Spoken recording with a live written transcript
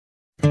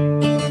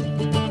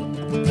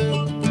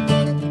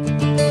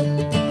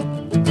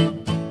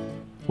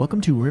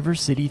Welcome to River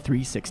City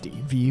 360,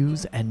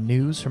 views and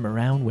news from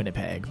around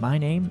Winnipeg. My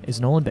name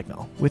is Nolan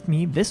Bignall. With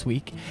me this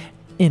week,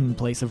 in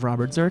place of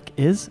Robert Zirk,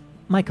 is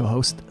my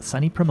co-host,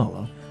 Sonny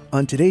Promolo.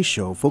 On today's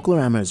show,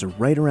 Folklorama is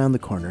right around the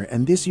corner,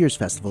 and this year's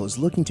festival is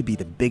looking to be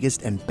the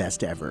biggest and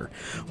best ever.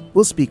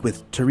 We'll speak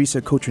with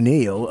Teresa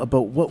Cotroneo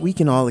about what we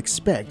can all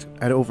expect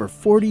at over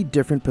 40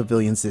 different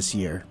pavilions this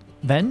year.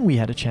 Then we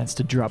had a chance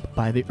to drop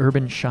by the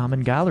Urban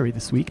Shaman Gallery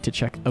this week to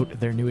check out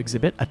their new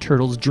exhibit, A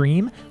Turtle's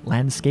Dream,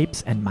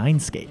 Landscapes and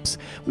Mindscapes.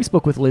 We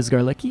spoke with Liz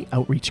Garlicki,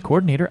 Outreach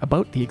Coordinator,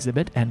 about the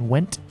exhibit and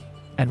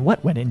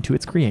what went into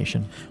its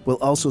creation. We'll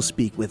also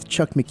speak with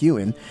Chuck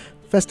McEwen,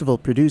 Festival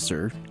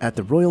Producer at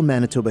the Royal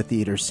Manitoba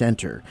Theatre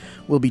Centre.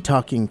 We'll be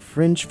talking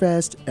Fringe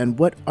Fest and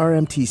what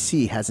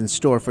RMTC has in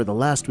store for the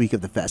last week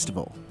of the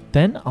festival.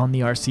 Then, on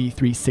the RC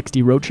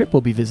 360 road trip, we'll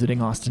be visiting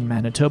Austin,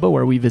 Manitoba,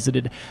 where we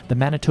visited the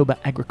Manitoba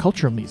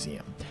Agricultural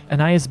Museum.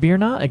 Anais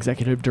Birna,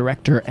 Executive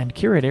Director and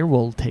Curator,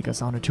 will take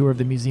us on a tour of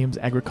the museum's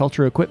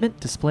agriculture equipment,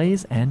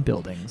 displays, and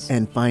buildings.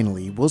 And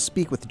finally, we'll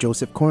speak with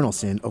Joseph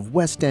Cornelson of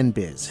West End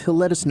Biz. He'll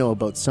let us know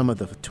about some of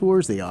the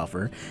tours they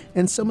offer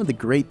and some of the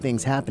great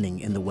things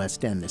happening in the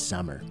West End this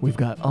summer. We've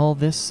got all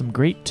this, some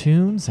great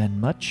tunes, and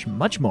much,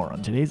 much more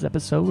on today's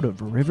episode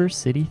of River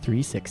City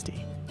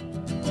 360.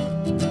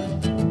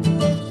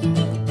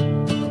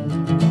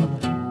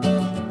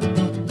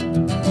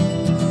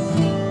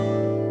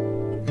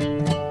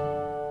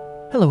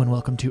 Hello and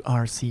welcome to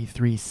RC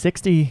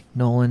 360.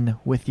 Nolan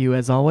with you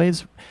as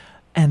always.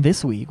 And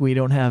this week we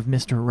don't have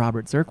Mr.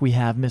 Robert Zirk, we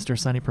have Mr.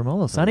 Sonny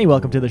Promolo. Sonny,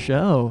 welcome to the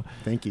show.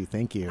 Thank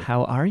you.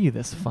 How are you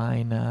this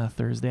fine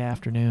Thursday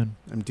afternoon?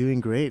 I'm doing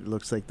great.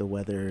 Looks like the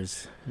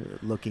weather's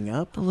looking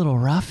up. A little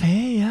rough,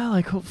 hey? Yeah,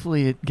 like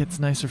hopefully it gets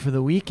nicer for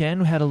the weekend.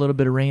 We had a little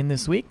bit of rain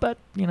this week, but,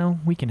 you know,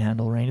 we can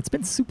handle rain. It's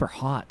been super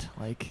hot.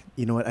 Like,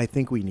 you know what? I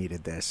think we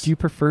needed this. Do you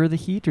prefer the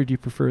heat or do you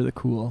prefer the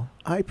cool?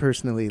 I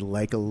personally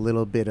like a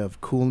little bit of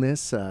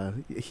coolness.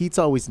 Heat's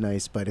always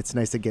nice, but it's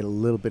nice to get a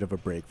little bit of a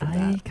break from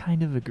that. I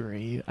kind of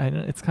agree.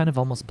 It's kind of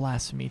almost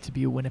blasphemy to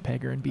be a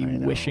Winnipegger and be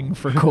wishing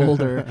for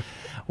colder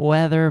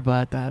weather,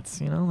 but that's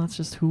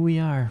just who we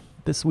are.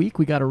 This week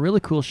we got a really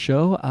cool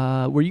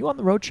show. Were you on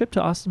the road trip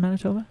to Austin,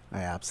 Manitoba? I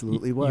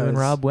absolutely was. You and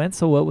Rob went.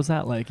 So what was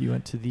that like? You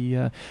went to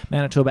the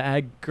Manitoba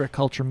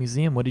Agriculture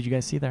Museum. What did you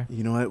guys see there?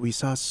 You know what? We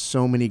saw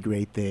so many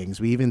great things.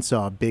 We even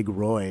saw Big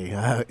Roy.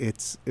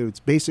 It's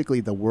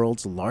basically the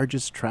world's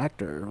largest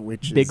tractor,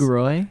 which Big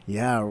Roy?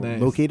 Yeah, nice.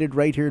 Located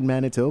right here in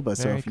Manitoba.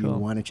 So if cool. you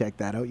want to check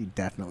that out, you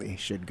definitely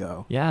should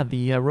go. Yeah,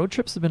 the road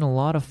trips have been a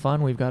lot of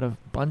fun. We've got a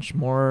bunch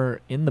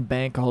more in the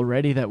bank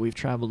already that we've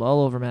traveled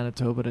all over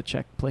Manitoba to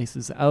check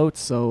places out.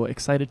 So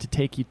excited to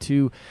take you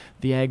to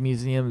the Ag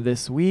Museum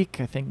this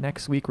week. I think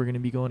next week we're going to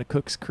be going to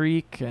Cooks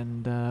Creek,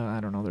 and I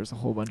don't know, there's a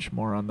whole bunch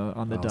more on the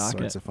docket. All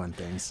sorts of fun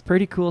things.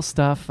 Pretty cool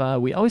stuff.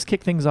 We always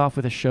kick things off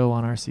with a show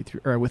on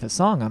RC3 or with a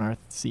song on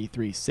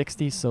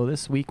RC360. So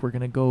this week we're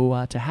going to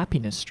go to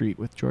Happiness Street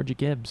with Georgia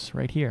Gibbs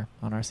right here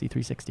on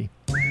RC360.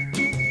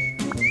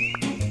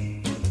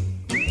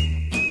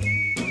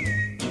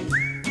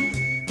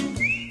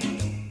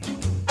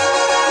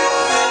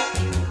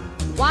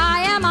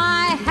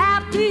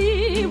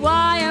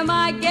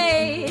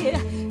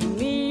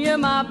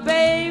 My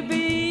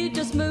baby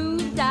just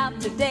moved out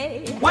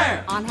today.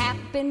 Where? On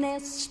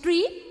Happiness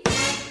Street,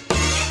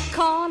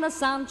 corner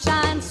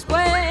Sunshine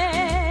Square.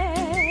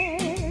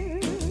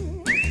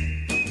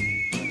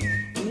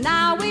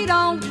 Now we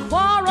don't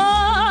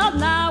quarrel,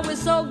 now we're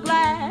so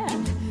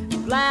glad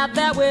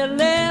that we're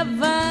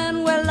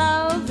living where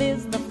love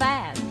is the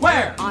fad.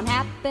 Where? On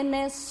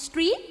Happiness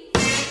Street,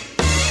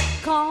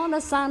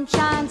 corner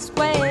Sunshine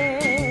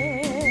Square.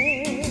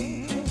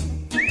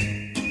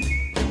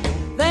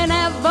 They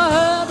never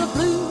heard of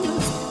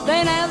blues,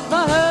 they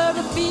never heard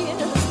of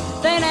fears,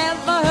 they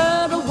never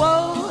heard of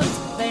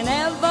woes, they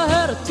never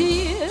heard of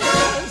tears.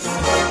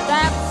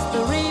 That's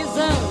the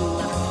reason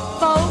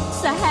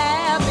folks are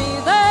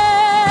happy there.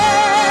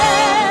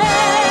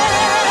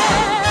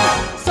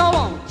 So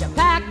won't you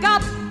pack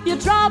up your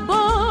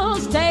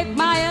troubles, take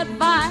my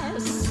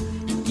advice.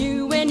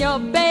 You and your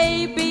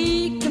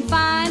baby can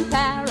find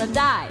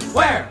paradise.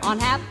 Where? On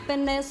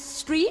Happiness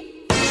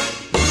Street,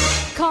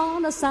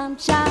 corner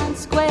Sunshine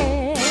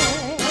Square.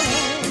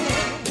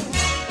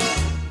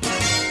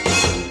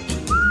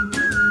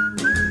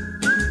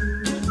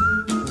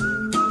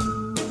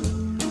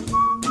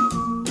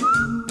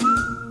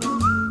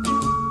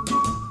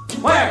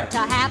 Where? To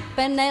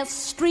Happiness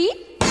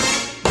Street,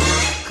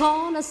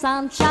 corner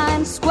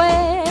Sunshine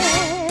Square.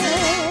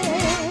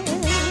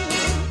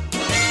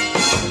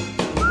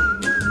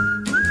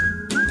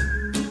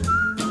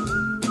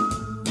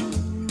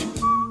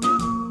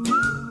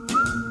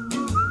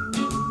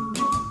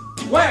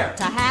 Where?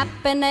 To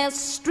Happiness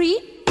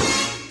Street,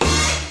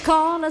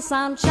 corner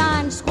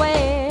Sunshine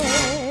Square.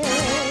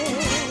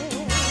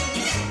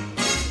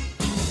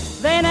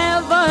 They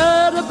never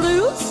heard of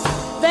blues,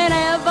 they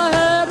never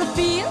heard of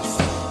fears,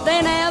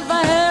 they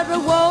never heard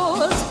of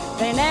woes,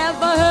 they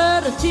never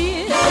heard of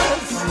tears.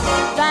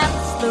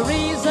 That's the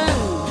reason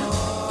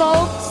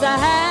folks are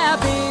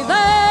happy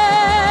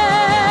there.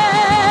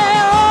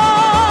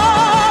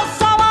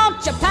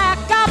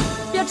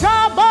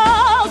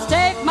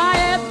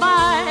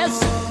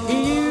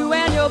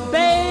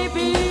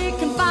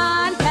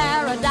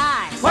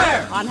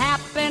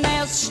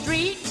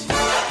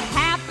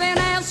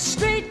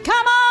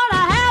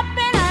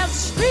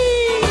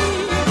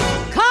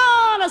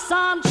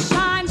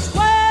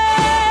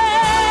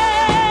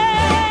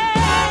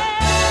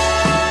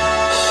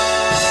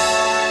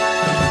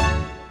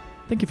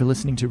 Thank you for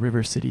listening to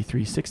River City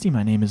 360.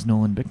 My name is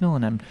Nolan Bicknell,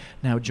 and I'm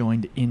now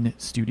joined in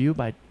studio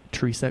by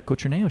Teresa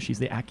Cocherneo. She's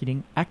the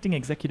acting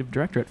executive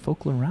director at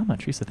Folklorama.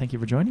 Teresa, thank you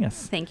for joining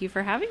us. Thank you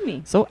for having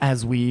me. So,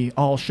 as we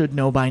all should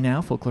know by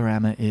now,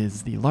 Folklorama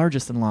is the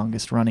largest and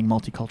longest running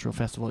multicultural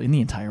festival in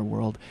the entire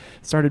world.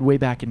 Started way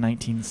back in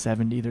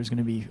 1970. There's going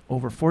to be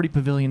over 40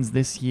 pavilions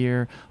this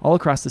year all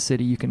across the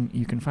city. You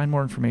can find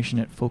more information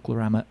at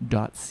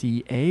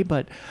folklorama.ca.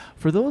 But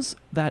for those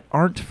that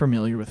aren't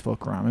familiar with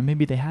Folklorama,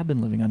 maybe they have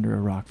been living under a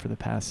rock for the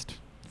past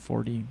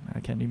 40,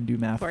 I can't even do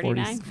math,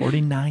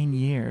 49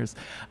 years.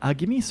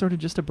 Give me sort of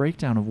just a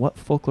breakdown of what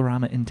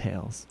Folklorama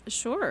entails.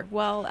 Sure.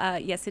 Well,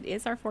 yes, it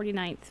is our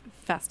 49th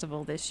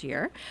festival this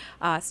year.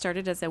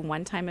 Started as a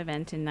one-time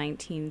event in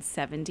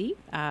 1970.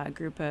 A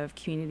group of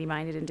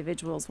community-minded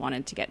individuals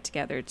wanted to get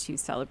together to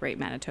celebrate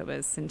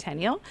Manitoba's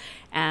centennial.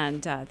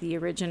 And the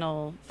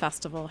original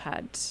festival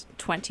had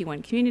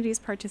 21 communities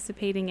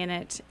participating in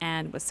it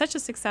and was such a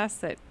success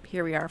that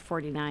here we are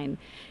 49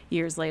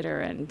 years later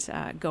and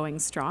going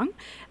strong.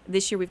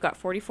 This year we've got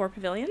 44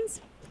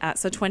 pavilions,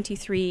 so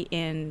 23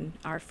 in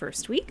our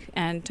first week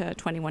and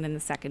 21 in the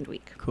second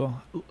week.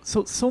 Cool.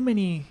 So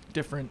many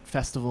different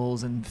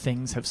festivals and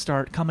things have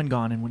come and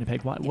gone in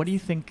Winnipeg. What do you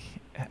think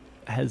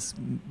has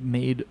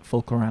made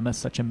Folklorama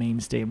such a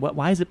mainstay?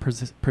 Why has it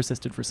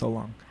persisted for so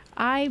long?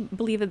 I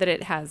believe that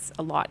it has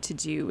a lot to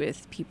do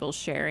with people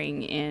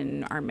sharing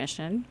in our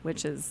mission,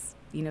 which is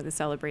the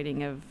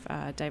celebrating of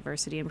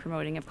diversity and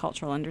promoting of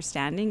cultural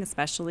understanding,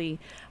 especially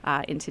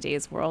in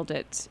today's world.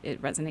 It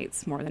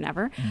resonates more than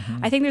ever.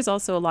 Mm-hmm. I think there's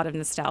also a lot of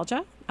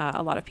nostalgia.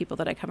 A lot of people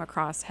that I come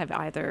across have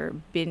either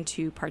been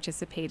to,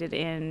 participated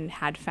in,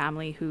 had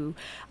family who,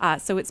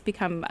 so it's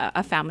become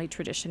a family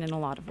tradition in a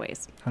lot of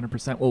ways.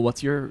 100%. Well,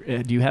 what's your,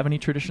 do you have any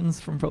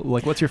traditions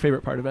what's your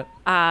favorite part of it?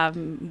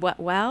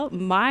 Well,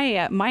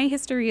 my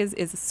history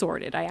is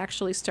sordid. I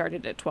actually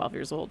started at 12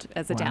 years old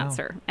as a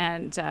dancer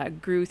and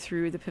grew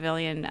through the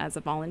pavilion as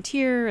a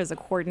volunteer, as a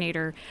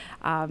coordinator.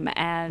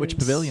 And which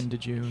pavilion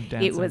did you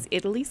dance It was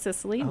Italy,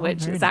 Sicily,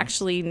 which is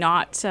actually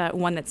not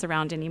one that's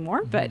around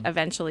anymore, but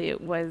eventually it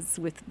was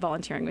with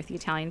volunteering with the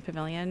Italian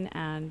pavilion,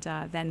 and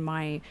then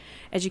my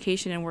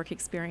education and work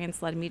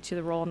experience led me to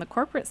the role on the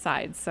corporate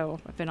side. So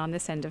I've been on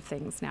this end of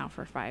things now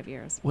for 5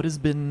 years. What has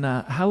been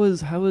how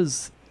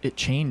has it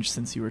changed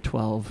since you were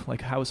 12?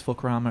 Like, how has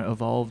Folklorama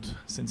evolved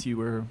since you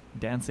were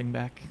dancing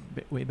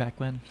way back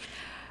when?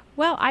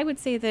 Well, I would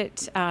say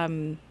that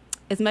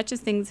as much as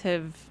things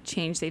have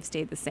changed, they've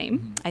stayed the same.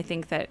 Mm-hmm. I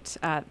think that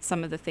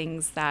some of the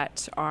things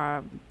that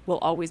will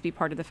always be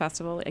part of the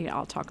festival,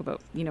 I'll talk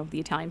about, the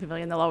Italian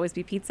pavilion. There'll always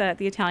be pizza at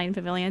the Italian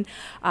pavilion,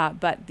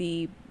 but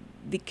the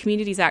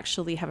communities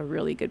actually have a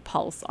really good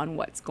pulse on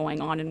what's going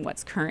on and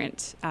what's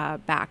current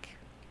back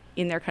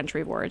in their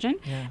country of origin,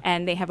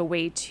 and they have a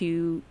way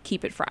to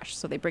keep it fresh.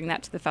 So they bring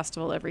that to the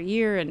festival every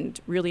year and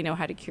really know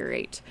how to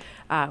curate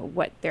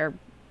what their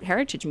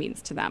heritage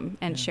means to them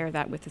and share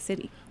that with the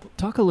city.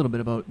 Talk a little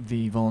bit about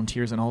the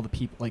volunteers and all the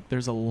people. Like,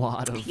 there's a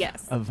lot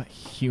of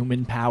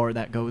human power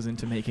that goes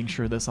into making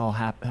sure this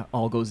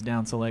all goes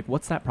down. So, like,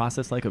 what's that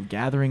process like of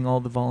gathering all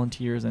the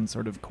volunteers and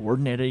sort of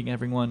coordinating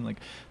everyone? Like,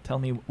 tell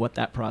me what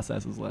that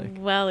process is like.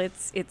 Well,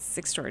 it's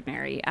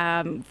extraordinary.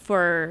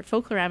 For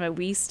Folklorama,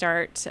 we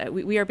start.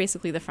 We are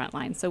basically the front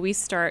line. So we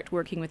start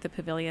working with the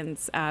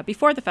pavilions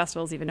before the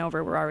festival's even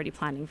over. We're already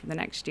planning for the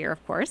next year,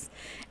 of course,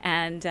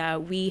 and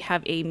we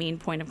have a main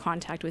point of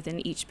contact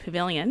within each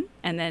pavilion,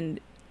 and then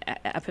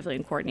a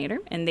pavilion coordinator,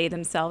 and they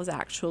themselves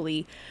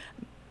actually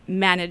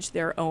manage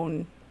their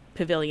own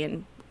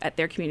pavilion at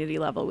their community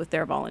level with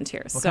their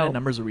volunteers. What kind of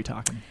numbers are we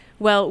talking?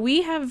 Well,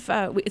 we have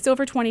it's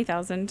over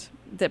 20,000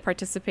 that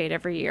participate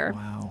every year.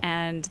 Wow.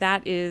 And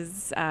that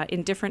is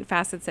in different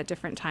facets at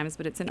different times,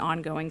 but it's an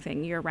ongoing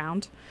thing year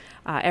round.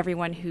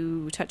 Everyone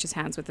who touches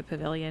hands with the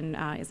pavilion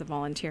is a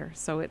volunteer,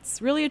 so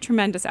it's really a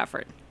tremendous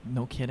effort.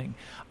 No kidding.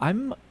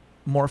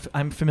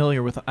 I'm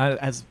familiar with,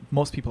 as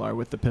most people are,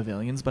 with the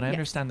pavilions, but I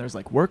understand there's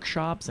like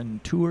workshops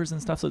and tours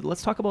and stuff. So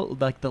let's talk about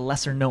like the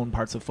lesser known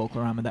parts of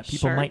Folklorama that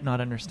people might not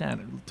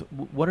understand.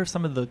 What are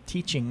some of the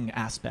teaching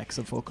aspects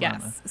of Folklorama?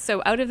 Yes.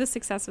 So out of the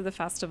success of the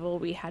festival,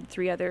 we had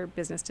 3 other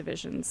business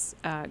divisions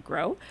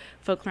grow.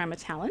 Folklorama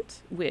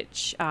Talent,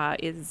 which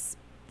is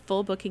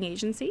full booking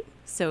agency.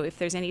 So if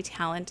there's any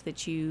talent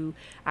that you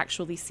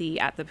actually see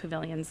at the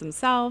pavilions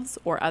themselves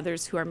or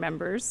others who are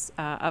members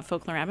of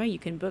Folklorama, you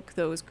can book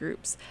those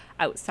groups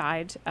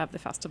outside of the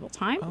festival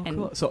time. Oh, and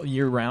cool. So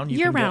year-round, you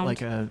can get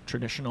like a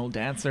traditional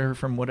dancer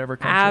from whatever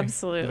country?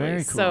 Absolutely.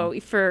 Very cool. So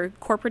for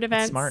corporate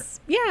events, smart.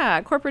 Yeah,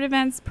 corporate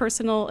events,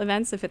 personal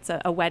events, if it's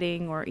a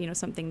wedding or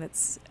something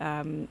that's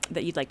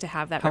that you'd like to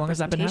have that How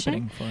representation.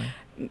 long has that been happening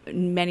for?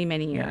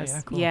 many years.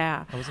 Yeah, cool.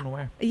 Yeah. I wasn't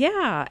aware.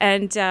 Yeah,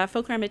 and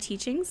Folklorama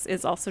Teachings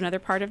is also another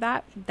part of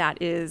that.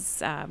 That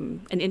is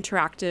an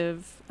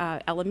interactive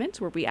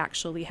element where we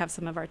actually have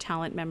some of our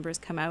talent members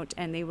come out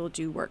and they will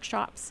do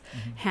workshops,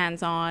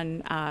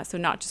 hands-on, so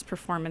not just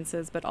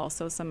performances, but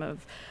also some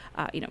of,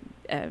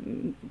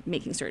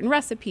 making certain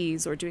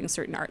recipes or doing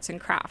certain arts and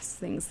crafts,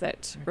 things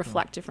that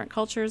reflect different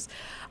cultures,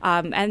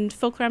 and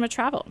Folklorama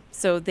Travel.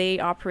 So they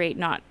operate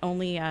not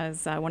only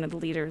as one of the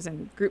leaders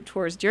in group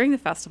tours during the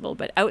festival,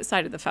 but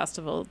outside of the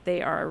festival,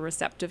 they are a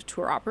receptive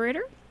tour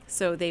operator.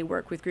 So they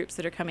work with groups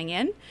that are coming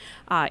in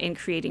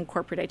creating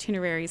corporate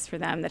itineraries for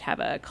them that have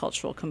a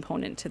cultural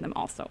component to them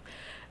also.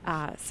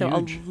 So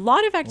Huge. a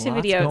lot of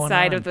activity Lots going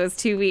outside on. of those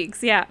 2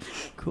 weeks. Yeah.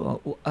 Cool.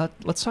 Well,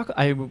 let's talk.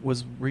 I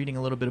was reading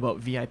a little bit about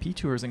VIP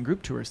tours and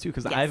group tours too,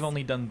 because Yes. I've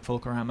only done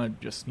Folklorama.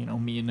 Just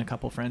me and a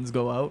couple friends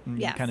go out and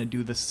Yes. you kind of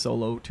do this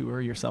solo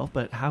tour yourself.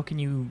 But how can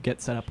you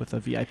get set up with a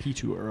VIP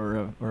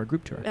tour or a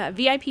group tour?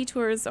 VIP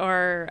tours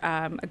are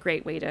a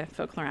great way to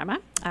Folklorama.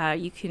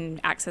 You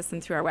can access them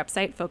through our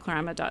website,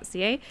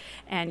 folklorama.ca,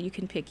 and you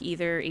can pick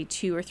either a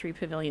 2 or 3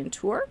 pavilion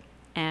tour.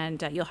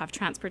 And you'll have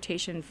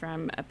transportation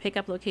from a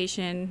pickup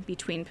location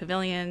between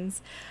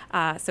pavilions.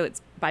 So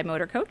it's by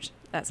motor coach.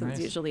 So Nice. it's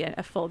usually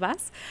a full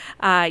bus.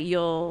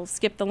 You'll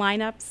skip the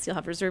lineups. You'll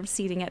have reserved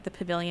seating at the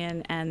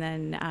pavilion and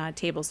then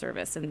table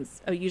service. And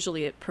it's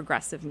usually a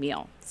progressive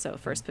meal. So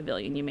first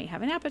pavilion, you may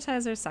have an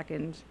appetizer,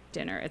 second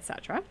dinner,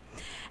 etc.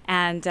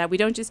 And we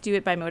don't just do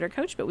it by motor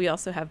coach, but we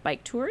also have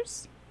bike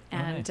tours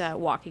and Nice.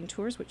 walking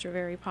tours, which are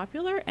very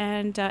popular,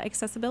 and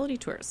accessibility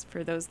tours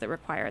for those that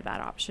require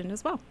that option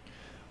as well.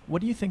 What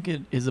do you think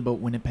it is about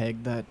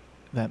Winnipeg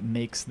that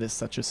makes this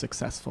such a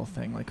successful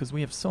thing? Like, because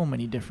we have so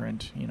many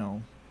different,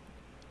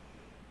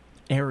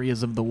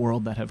 areas of the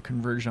world that have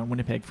converged on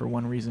Winnipeg for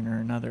one reason or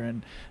another.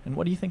 And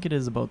what do you think it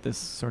is about this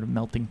sort of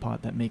melting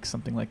pot that makes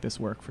something like this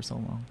work for so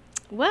long?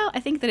 Well, I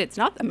think that it's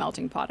not the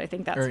melting pot. I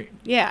think that's Or-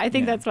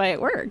 that's why it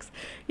works.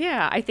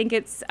 Yeah, I think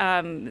it's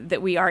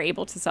that we are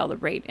able to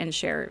celebrate and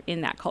share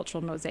in that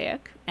cultural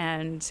mosaic.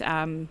 And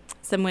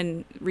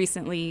someone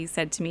recently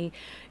said to me,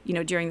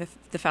 during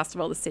the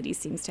festival, the city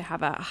seems to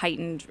have a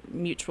heightened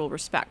mutual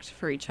respect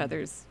for each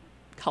other's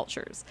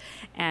cultures,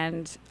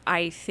 and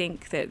I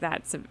think that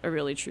that's a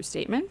really true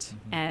statement.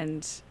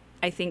 And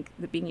I think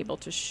that being able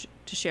to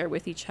share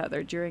with each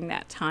other during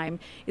that time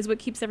is what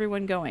keeps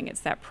everyone going.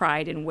 It's that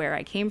pride in where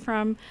I came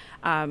from,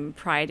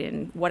 pride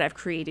in what I've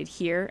created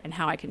here, and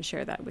how I can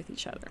share that with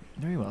each other.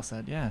 Very well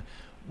said, yeah.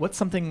 What's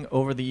something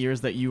over the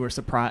years that you were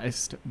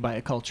surprised by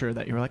a culture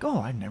that you were like,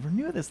 oh, I never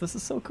knew this. This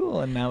is so cool.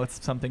 And now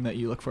it's something that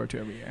you look forward to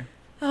every year?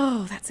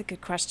 Oh, that's a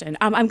good question.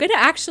 I'm going to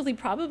actually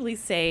probably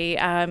say,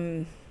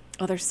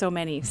 there's so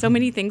many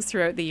things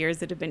throughout the years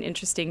that have been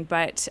interesting,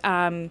 but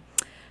I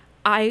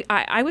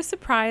was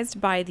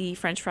surprised by the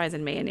French fries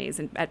and mayonnaise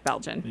at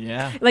Belgian.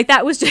 Yeah. Like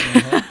that was just,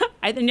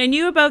 I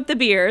knew about the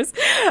beers,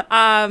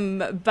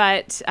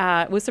 but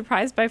was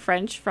surprised by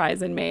French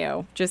fries and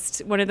mayo.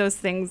 Just one of those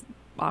things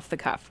off the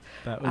cuff.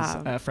 That was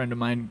a friend of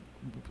mine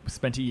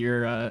spent a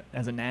year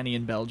as a nanny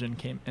in Belgium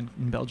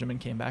and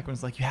came back and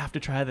was like, you have to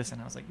try this. And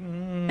I was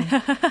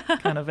like,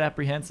 kind of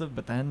apprehensive,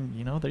 but then,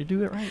 they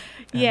do it right.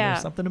 And Yeah.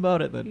 there's something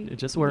about it that it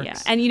just works. Yeah.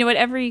 And you know what?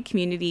 Every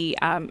community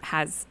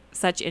has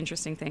such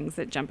interesting things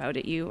that jump out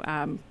at you.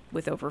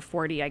 With over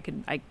 40,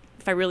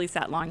 if I really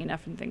sat long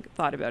enough and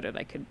thought about it,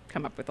 I could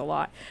come up with a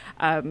lot.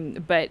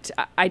 But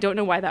I don't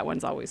know why that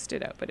one's always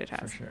stood out, but it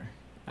has. For sure.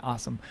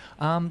 Awesome.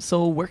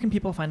 So where can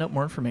people find out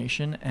more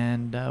information,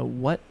 and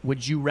what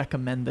would you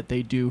recommend that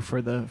they do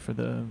for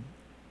the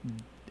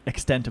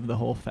extent of the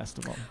whole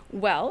festival?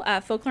 Well,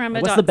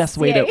 folklorama.ca. What's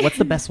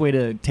the best way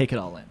to take it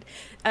all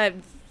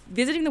in?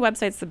 Visiting the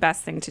website's the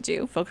best thing to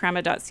do.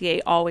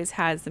 Folklorama.ca always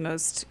has the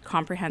most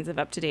comprehensive,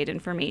 up-to-date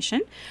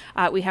information.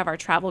 We have our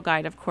travel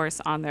guide, of course,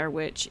 on there,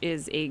 which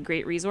is a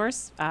great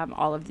resource.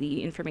 All of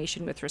the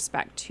information with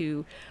respect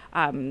to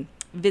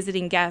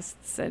visiting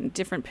guests and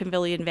different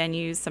pavilion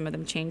venues, some of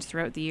them change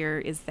throughout the year,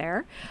 is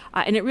there.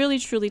 And it really,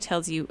 truly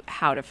tells you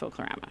how to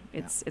Folklorama.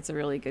 It's a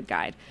really good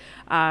guide.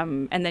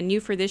 And then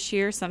new for this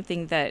year,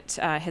 something that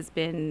has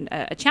been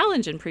a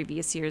challenge in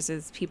previous years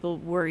is people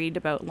worried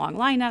about long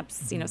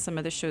lineups. Mm-hmm. Some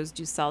of the shows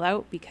do sell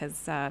out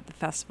because the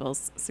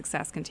festival's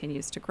success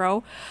continues to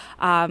grow.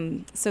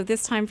 So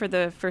this time, for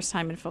the first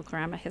time in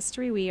Folklorama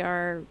history, we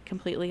are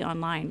completely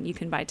online. You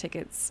can buy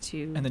tickets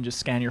to... And then just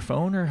scan your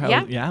phone, or how?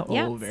 Yeah. Oh,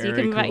 So very you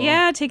can cool.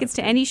 buy tickets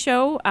to any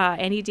show,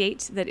 any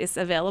date that is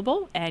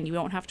available, and you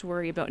won't have to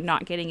worry about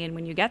not getting in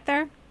when you get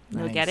there.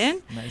 You'll get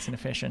in. Nice and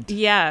efficient.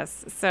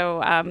 Yes.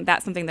 So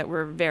that's something that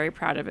we're very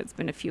proud of. It's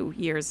been a few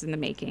years in the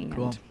making.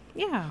 Cool. And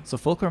Yeah. So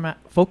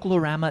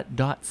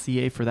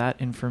folklorama.ca for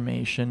that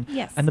information.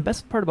 Yes. And the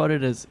best part about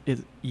it is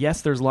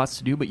yes, there's lots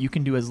to do, but you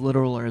can do as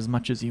little or as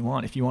much as you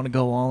want. If you want to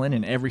go all in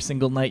and every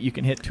single night you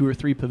can hit 2 or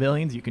 3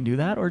 pavilions, you can do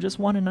that, or just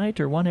one a night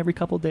or one every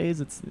couple of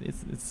days.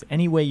 It's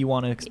any way you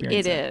want to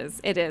experience it.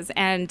 It is.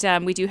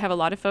 And we do have a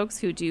lot of folks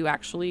who do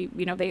actually,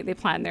 they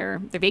plan their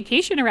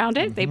vacation around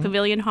it. They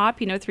pavilion hop,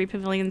 3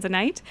 pavilions a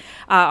night.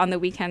 On the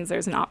weekends,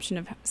 there's an option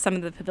of some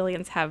of the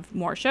pavilions have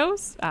more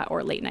shows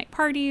or late night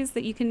parties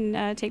that you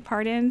can take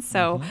part in.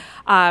 So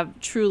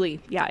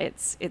truly, yeah,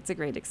 it's a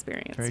great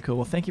experience. Very cool.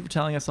 Well, thank you for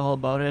telling us all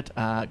about it.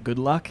 Good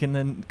luck in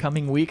the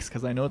coming weeks,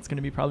 because I know it's going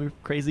to be probably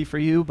crazy for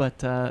you, but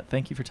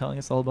thank you for telling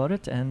us all about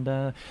it,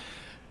 and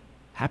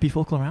happy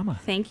Folklorama.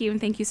 Thank you,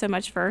 and thank you so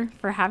much for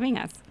having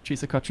us.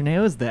 Teresa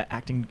Cotroneo is the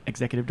Acting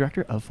Executive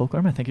Director of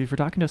Folklorama. Thank you for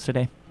talking to us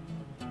today.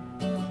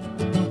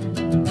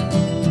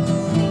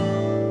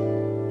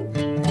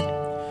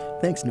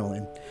 Thanks,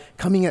 Nolan.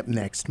 Coming up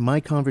next, my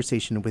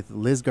conversation with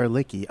Liz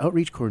Garlicki,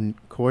 Outreach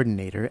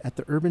Coordinator at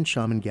the Urban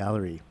Shaman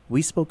Gallery.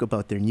 We spoke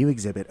about their new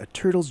exhibit, A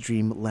Turtle's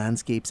Dream,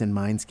 Landscapes and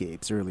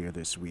Mindscapes, earlier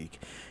this week.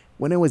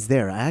 When I was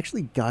there, I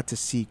actually got to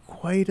see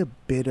quite a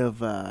bit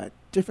of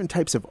different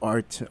types of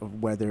art,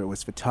 whether it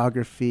was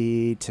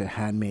photography to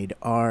handmade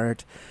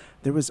art.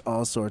 There was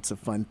all sorts of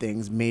fun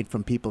things made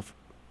from people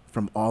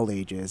from all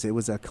ages. It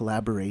was a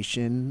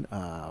collaboration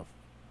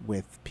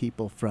with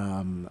people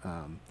from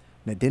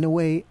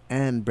Nadinaway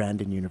and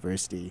Brandon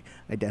University.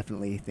 I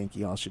definitely think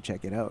you all should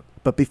check it out.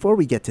 But before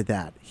we get to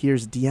that,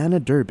 here's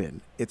Deanna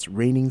Durbin. It's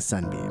Raining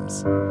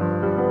Sunbeams.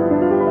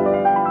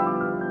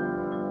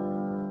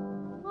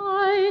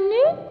 I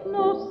need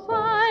no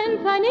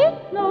signs, I need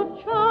no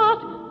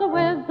chart. The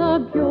Weather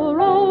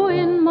Bureau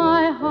in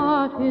my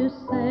heart is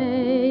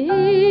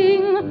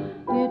saying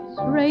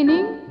it's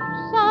raining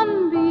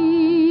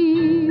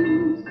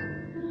sunbeams.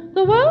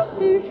 The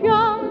world is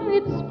young,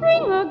 it's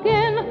spring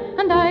again,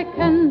 and I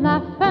can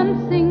laugh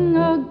and sing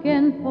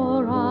again,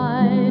 for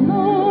I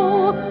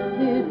know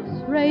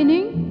it's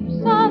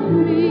raining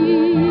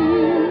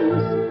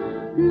sunbeams.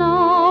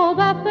 Now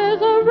that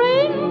there's a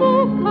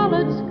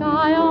rainbow-colored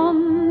sky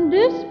on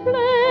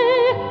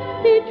display,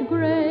 each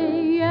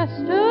gray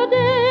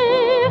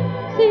yesterday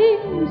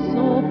seems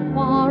so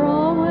far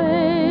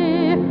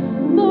away.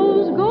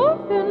 Those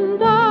golden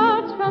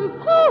darts from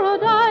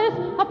paradise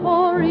are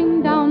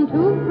pouring down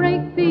to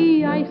break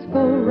the ice.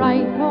 Go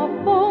right or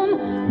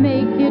phone,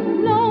 make it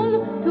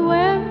known to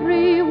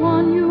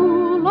everyone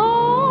you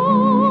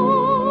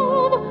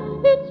love.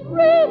 It's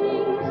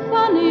raining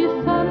sunny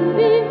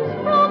sunbeams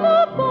from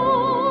above.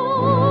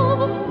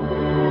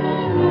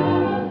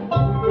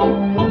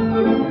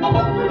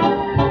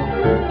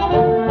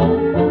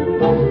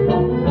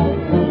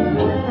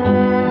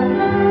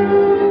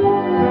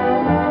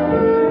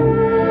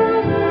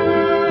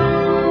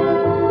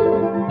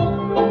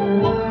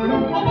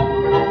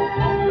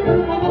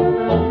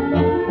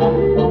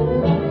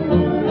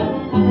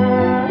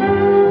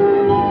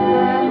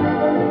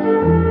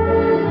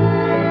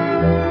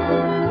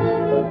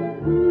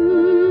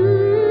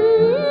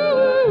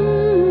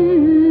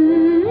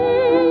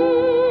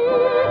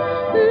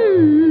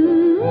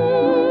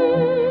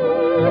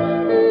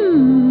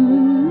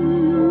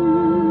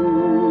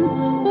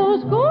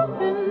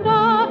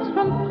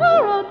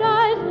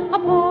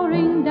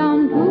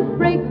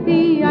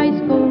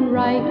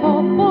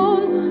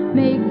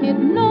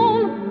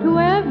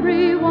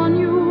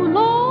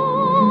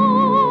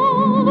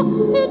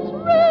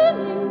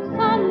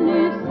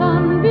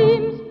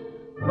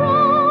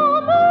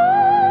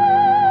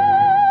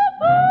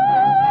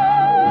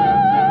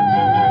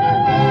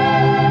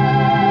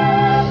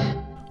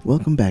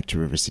 Welcome back to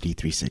River City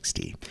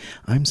 360.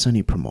 I'm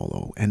Sonny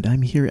Promolo, and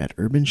I'm here at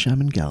Urban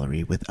Shaman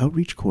Gallery with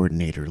Outreach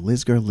Coordinator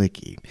Liz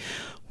Garlicki.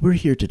 We're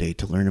here today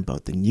to learn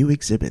about the new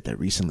exhibit that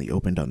recently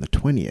opened on the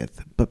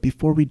 20th, but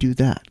before we do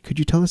that, could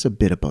you tell us a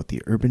bit about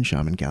the Urban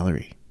Shaman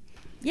Gallery?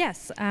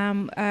 Yes,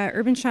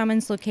 Urban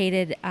Shaman's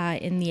located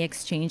in the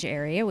Exchange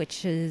area,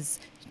 which is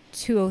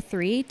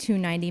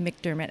 203-290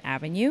 McDermott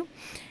Avenue,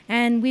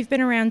 and we've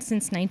been around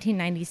since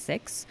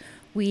 1996.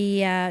 We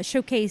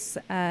showcase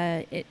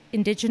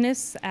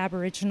Indigenous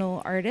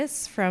Aboriginal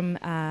artists from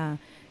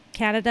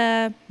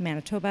Canada,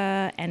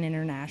 Manitoba, and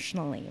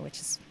internationally,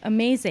 which is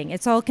amazing.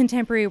 It's all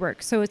contemporary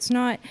work, so it's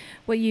not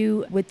what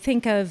you would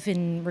think of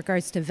in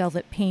regards to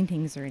velvet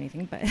paintings or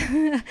anything, but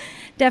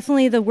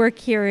definitely the work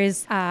here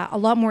is a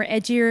lot more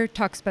edgier,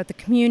 talks about the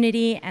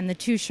community, and the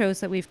 2 shows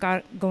that we've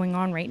got going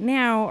on right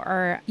now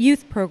are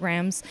youth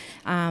programs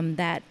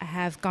that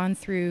have gone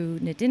through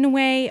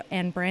Nadinaway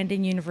and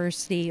Brandon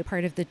University,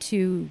 part of the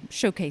 2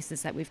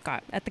 showcases that we've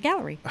got at the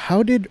gallery.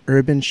 How did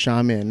Urban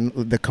Shaman,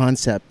 the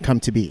concept,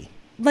 come to be?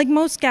 Like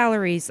most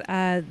galleries,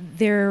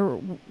 there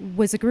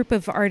was a group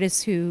of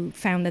artists who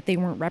found that they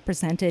weren't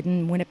represented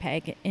in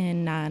Winnipeg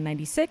in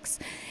 '96,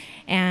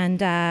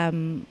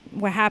 And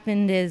what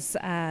happened is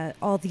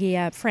all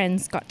the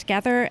friends got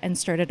together and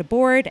started a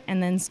board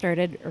and then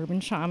started Urban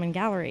Shaman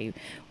Gallery,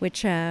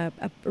 which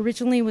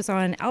originally was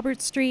on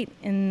Albert Street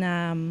in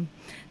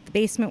the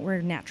basement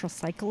where Natural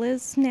Cycle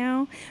is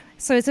now.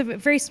 So it's a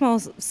very small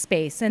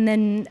space. And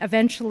then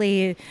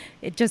eventually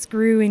it just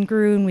grew,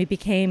 and we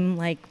became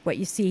like what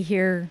you see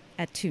here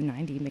at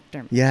 290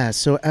 McDermott. Yeah,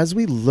 so as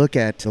we look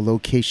at the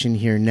location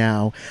here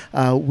now,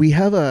 we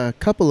have a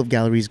couple of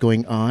galleries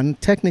going on.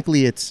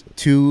 Technically, it's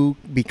two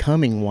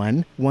becoming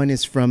one. One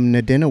is from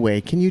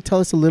Nadinaway. Can you tell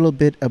us a little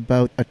bit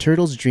about A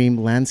Turtle's Dream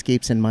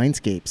Landscapes and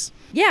Mindscapes?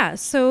 Yeah,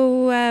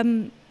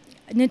 so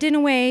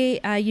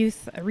Nadinaway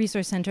Youth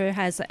Resource Center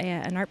has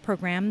an art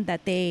program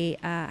that they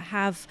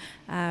have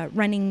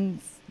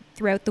running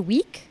throughout the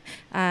week,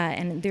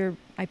 and they're,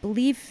 I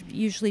believe,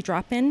 usually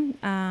drop-in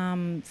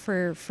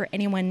for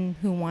anyone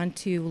who want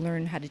to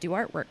learn how to do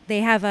artwork. They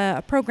have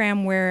a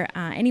program where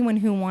anyone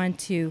who want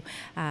to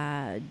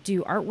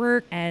do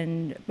artwork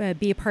and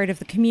be a part of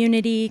the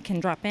community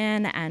can drop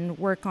in and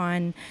work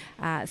on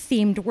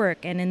themed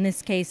work, and in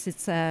this case,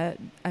 it's a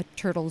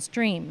turtle's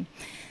dream.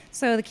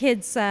 So the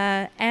kids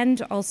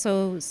and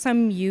also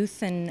some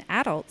youth and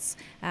adults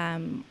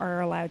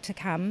are allowed to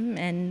come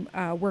and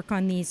work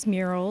on these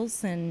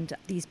murals and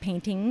these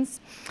paintings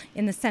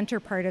in the center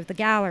part of the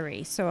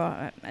gallery. So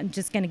I'm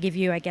just going to give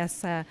you, I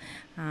guess,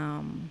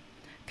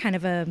 kind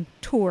of a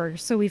tour.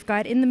 So we've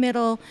got in the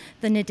middle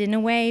the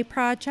Nadinaway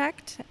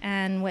project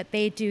and what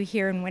they do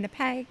here in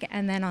Winnipeg.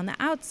 And then on the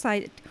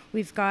outside,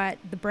 we've got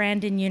the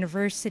Brandon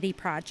University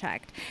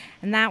project.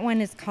 And that one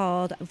is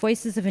called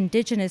Voices of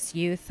Indigenous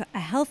Youth, a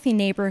Healthy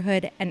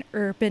Neighborhood and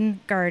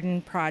Urban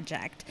Garden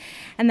Project.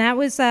 And that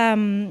was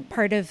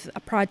part of a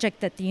project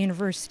that the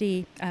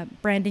university,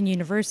 Brandon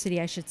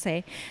University, I should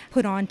say,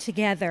 put on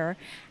together.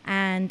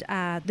 And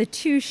the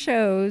two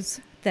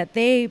shows that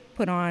they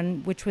put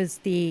on, which was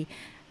the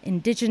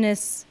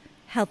Indigenous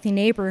Healthy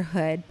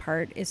Neighborhood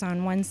part is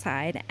on one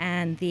side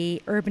and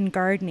the urban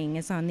gardening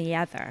is on the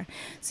other.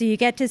 So you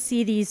get to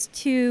see these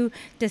two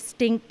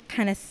distinct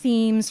kind of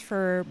themes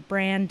for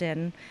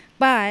Brandon,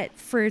 but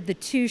for the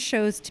two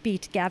shows to be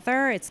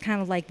together, it's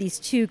kind of like these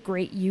two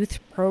great youth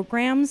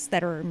programs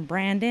that are in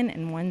Brandon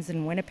and one's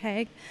in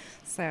Winnipeg.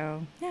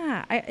 So,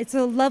 yeah, it's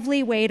a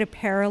lovely way to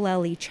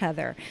parallel each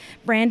other.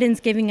 Brandon's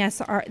giving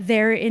us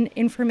their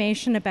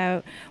information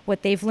about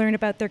what they've learned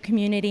about their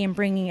community and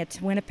bringing it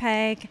to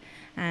Winnipeg.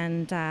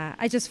 And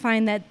I just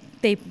find that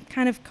they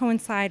kind of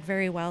coincide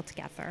very well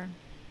together.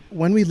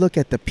 When we look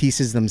at the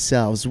pieces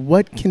themselves,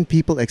 what can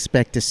people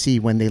expect to see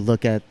when they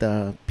look at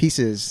the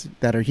pieces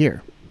that are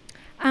here?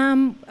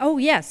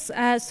 Yes.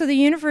 So the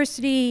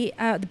university,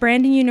 the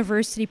Brandon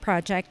University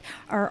project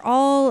are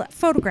all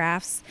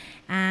photographs,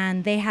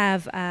 and they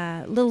have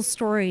little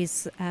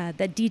stories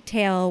that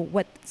detail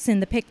what's in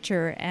the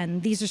picture,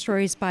 and these are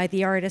stories by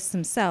the artists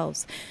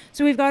themselves.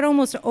 So we've got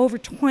almost over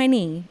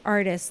 20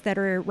 artists that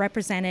are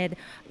represented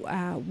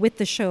with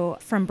the show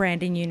from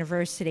Brandon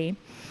University.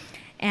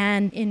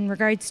 And in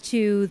regards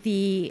to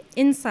the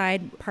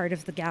inside part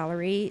of the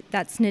gallery,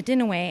 that's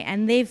Nadinaway,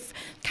 and they've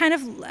kind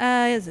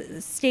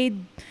of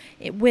stayed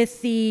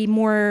with the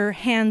more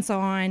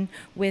hands-on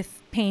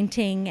with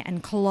painting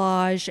and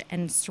collage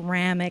and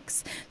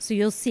ceramics. So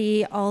you'll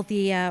see all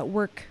the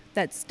work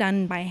that's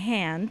done by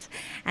hand.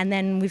 And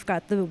then we've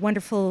got the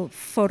wonderful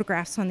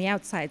photographs on the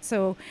outside.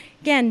 So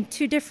again,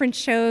 two different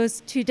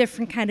shows, two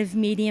different kind of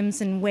mediums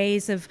and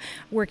ways of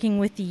working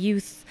with the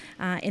youth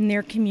in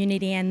their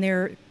community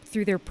and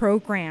through their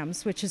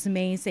programs, which is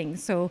amazing.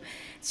 So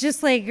it's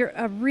just like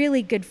a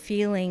really good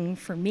feeling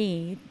for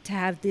me to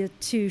have the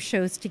two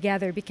shows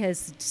together,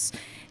 because it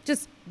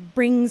just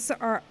brings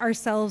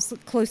ourselves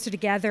closer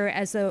together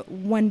as a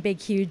one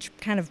big, huge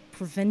kind of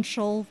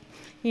provincial,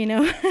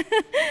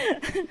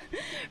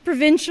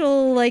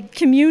 provincial like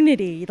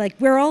community. Like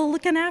we're all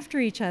looking after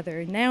each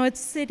other. Now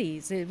it's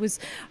cities. It was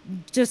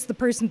just the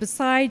person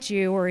beside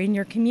you or in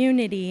your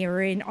community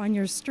or on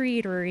your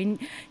street or in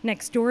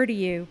next door to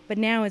you. But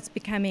now it's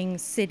becoming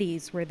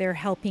cities where they're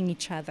helping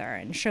each other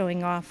and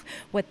showing off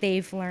what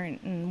they've learned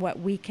and what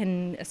we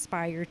can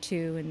aspire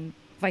to, and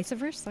vice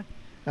versa.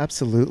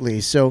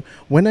 Absolutely. So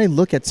when I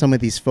look at some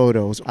of these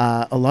photos,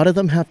 a lot of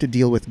them have to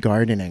deal with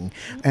gardening.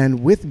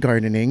 And with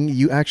gardening,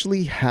 you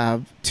actually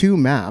have two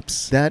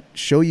maps that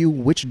show you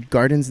which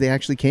gardens they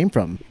actually came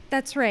from.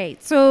 That's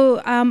right. So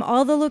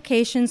all the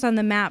locations on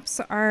the maps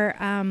are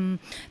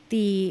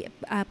the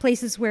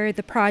places where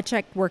the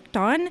project worked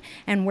on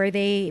and where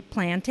they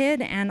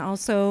planted and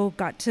also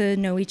got to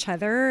know each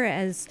other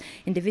as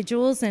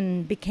individuals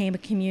and became a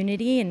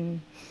community,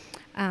 and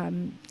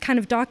kind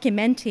of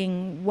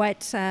documenting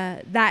what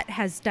that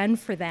has done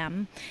for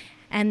them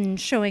and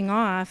showing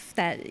off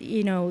that,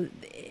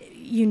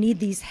 you need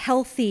these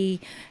healthy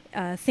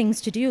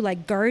things to do,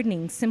 like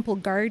gardening, simple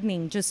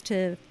gardening, just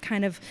to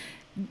kind of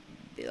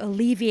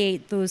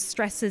alleviate those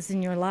stresses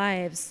in your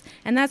lives.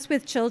 And that's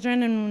with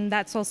children, and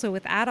that's also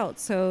with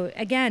adults. So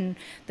again,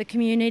 the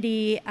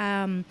community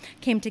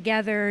came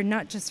together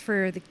not just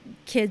for the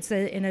kids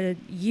in a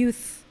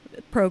youth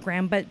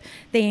program, but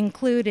they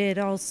included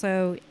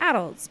also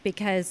adults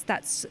because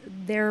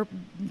they're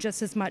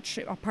just as much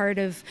a part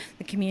of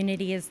the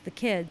community as the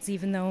kids,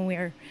 even though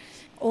we're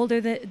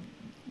older.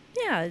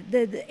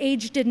 The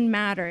age didn't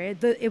matter.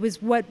 It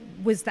was what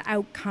was the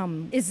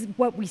outcome is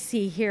what we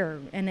see here,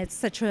 and it's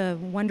such a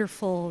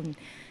wonderful,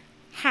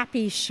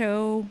 happy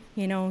show,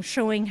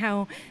 showing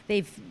how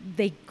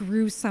they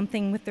grew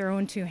something with their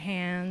own two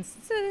hands.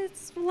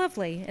 It's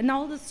lovely, and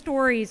all the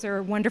stories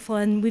are wonderful,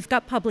 and we've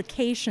got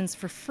publications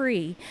for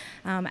free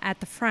at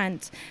the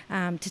front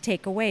to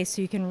take away,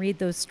 so you can read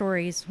those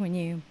stories when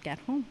you get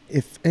home.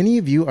 If any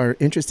of you are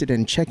interested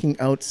in checking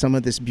out some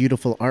of this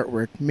beautiful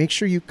artwork, make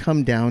sure you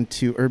come down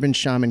to Urban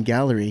Shaman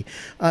Gallery,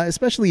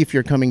 especially if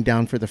you're coming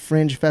down for the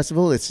Fringe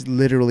Festival. It's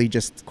literally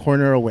just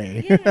corner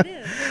away. Yeah, it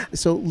is.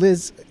 So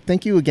Liz,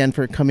 thank you again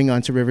for coming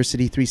on to River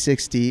City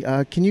 360.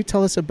 Can you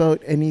tell us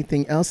about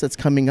anything else that's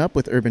coming up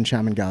with Urban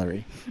Shaman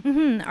Gallery?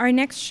 Mm-hmm. Our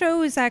next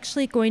show is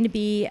actually going to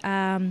be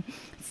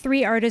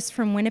 3 artists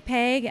from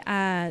Winnipeg.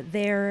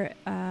 They're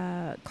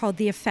called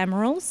the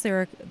Ephemerals.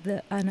 They're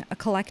a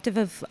collective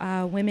of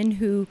women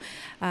who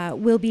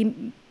will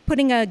be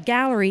putting a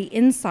gallery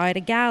inside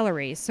a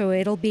gallery. So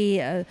it'll be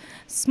a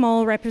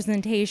small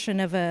representation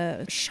of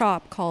a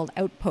shop called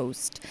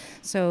Outpost.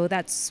 So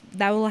that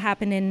will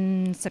happen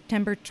in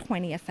September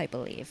 20th, I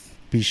believe.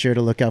 Be sure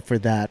to look out for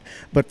that.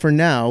 But for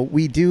now,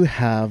 we do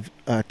have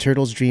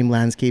Turtles Dream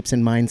Landscapes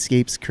and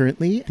Mindscapes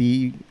currently.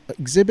 The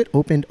exhibit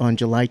opened on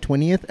July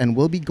 20th and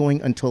will be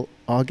going until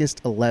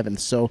August 11th.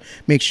 So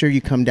make sure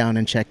you come down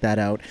and check that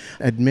out.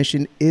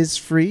 Admission is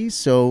free,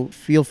 so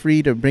feel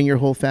free to bring your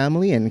whole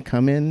family and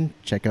come in,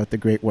 check out the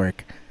great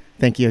work.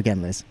 Thank you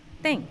again, Liz.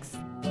 Thanks.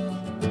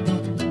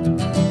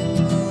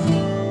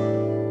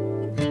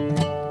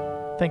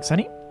 Thanks,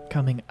 Sunny.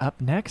 Coming up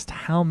next,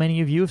 how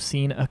many of you have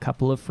seen a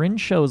couple of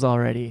Fringe shows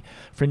already?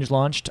 Fringe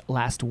launched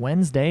last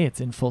Wednesday. It's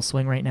in full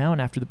swing right now,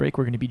 and after the break,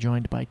 we're going to be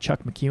joined by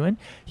Chuck McEwen.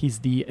 He's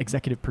the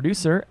executive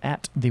producer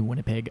at the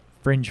Winnipeg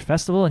Fringe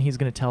Festival, and he's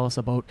going to tell us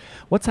about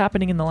what's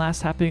happening in the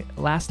last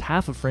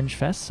half of Fringe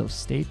Fest, so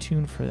stay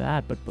tuned for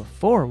that. But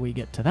before we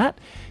get to that,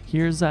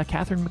 here's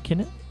Catherine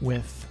McKinnon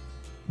with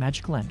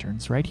Magic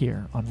Lanterns right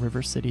here on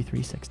River City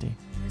 360.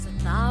 There's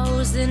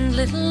 1,000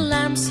 little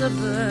lamps are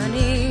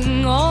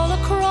burning all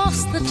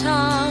across the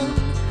town,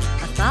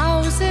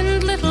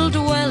 1,000 little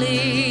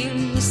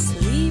dwellings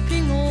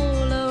sleeping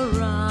all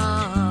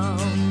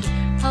around.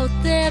 Out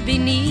there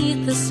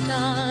beneath the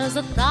stars,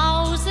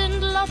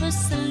 1,000 lovers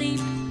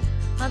sleep,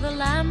 and the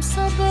lamps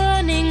are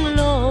burning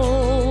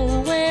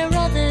low where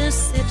others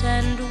sit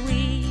and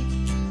weep.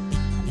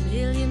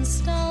 1,000,000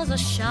 stars are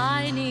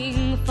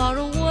shining far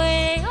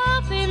away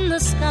up in the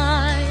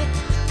sky,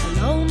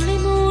 lonely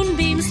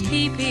moonbeams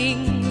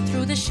peeping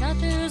through the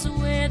shutters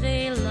where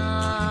they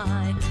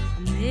lie.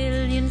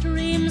 1,000,000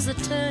 dreams are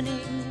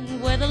turning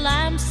where the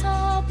lamps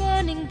are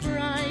burning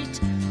bright,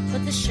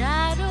 but the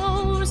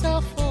shadows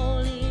are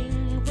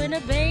falling when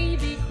a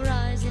baby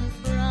cries in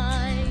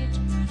fright.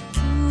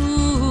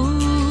 Ooh.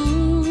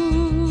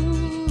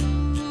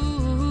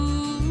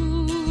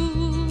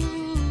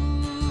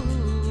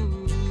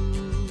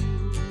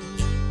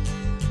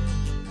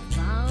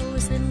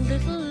 1,000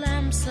 little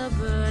lamps are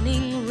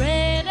burning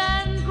red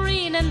and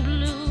green and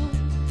blue,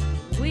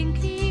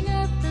 winking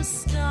at the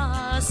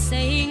stars,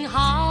 saying,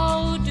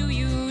 how do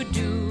you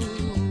do?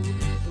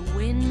 The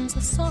winds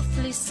are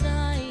softly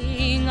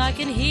sighing, I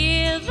can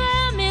hear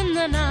them in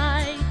the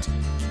night.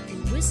 They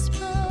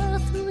whisper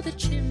through the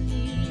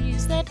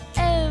chimneys that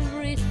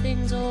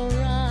everything's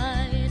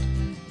alright.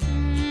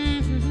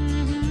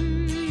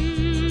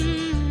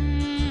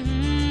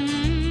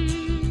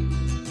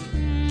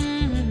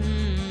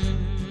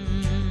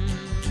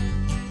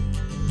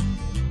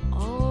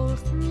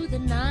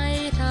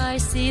 I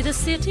see the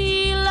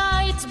city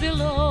lights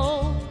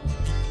below.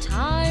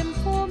 Time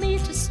for me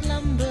to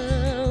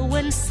slumber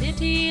when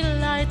city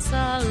lights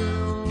are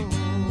low.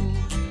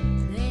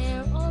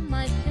 There on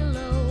my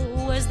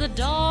pillow as the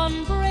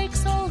dawn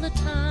breaks all the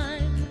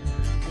time,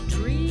 I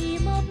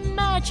dream of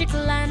magic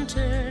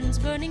lanterns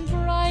burning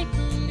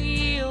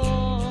brightly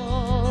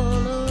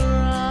all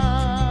around.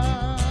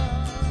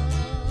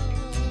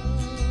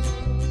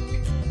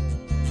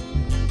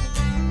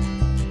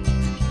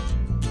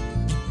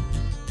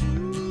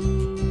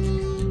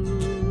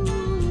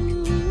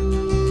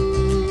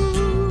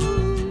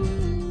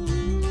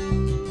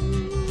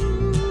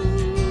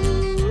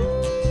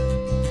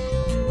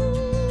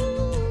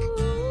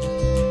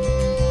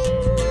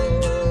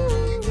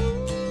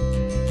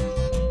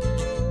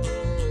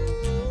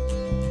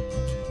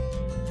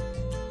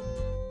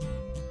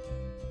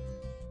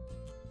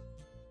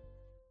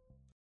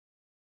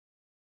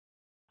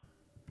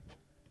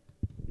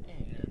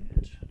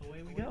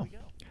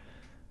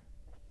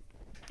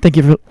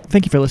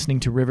 Thank you for listening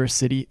to River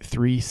City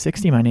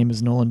 360. My name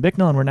is Nolan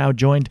Bicknell, and we're now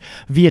joined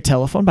via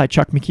telephone by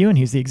Chuck McEwen.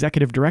 He's the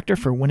executive director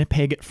for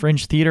Winnipeg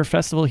Fringe Theatre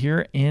Festival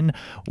here in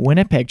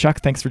Winnipeg. Chuck,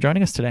 thanks for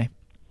joining us today.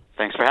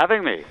 Thanks for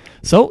having me.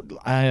 So,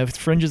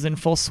 Fringe is in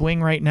full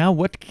swing right now.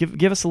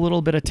 Give us a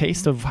little bit of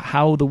taste of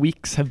how the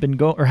weeks have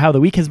been or how the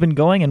week has been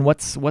going, and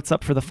what's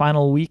up for the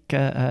final week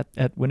at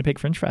Winnipeg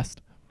Fringe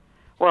Fest.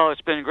 Well,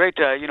 it's been great.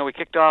 We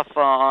kicked off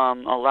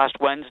last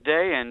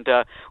Wednesday, and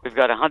we've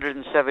got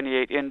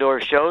 178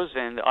 indoor shows,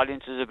 and the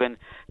audiences have been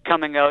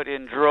coming out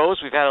in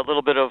droves. We've had a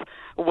little bit of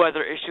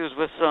weather issues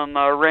with some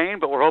rain,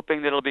 but we're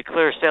hoping that it'll be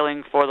clear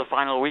sailing for the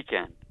final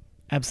weekend.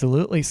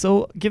 Absolutely.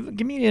 So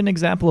give me an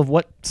example of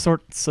what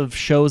sorts of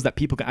shows that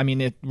people,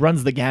 it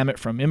runs the gamut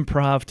from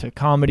improv to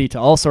comedy to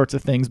all sorts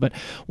of things, but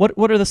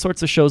what are the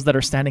sorts of shows that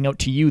are standing out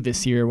to you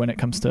this year when it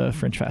comes to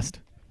Fringe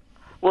Fest?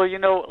 Well,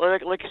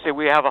 like you say,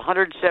 we have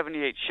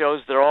 178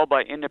 shows. They're all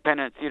by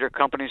independent theater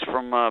companies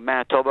from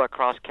Manitoba,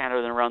 across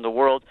Canada, and around the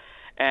world.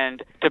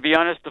 And to be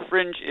honest, the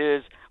Fringe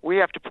we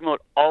have to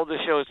promote all the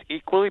shows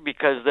equally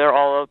because they're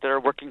all out there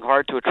working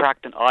hard to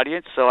attract an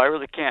audience. So I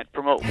really can't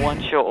promote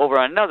one show over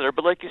another.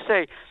 But like you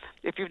say,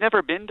 if you've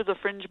never been to the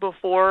Fringe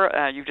before,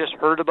 you've just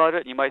heard about it,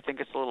 and you might think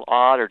it's a little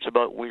odd or it's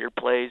about weird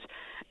plays.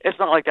 It's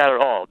not like that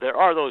at all. There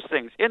are those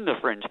things in the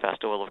Fringe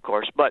Festival, of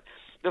course, but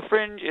the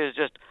Fringe is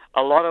just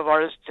a lot of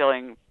artists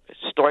telling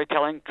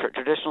storytelling,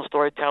 traditional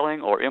storytelling,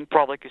 or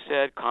improv, like you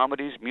said,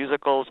 comedies,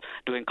 musicals,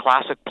 doing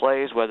classic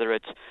plays, whether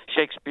it's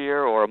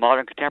Shakespeare or a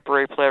modern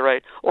contemporary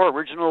playwright, or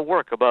original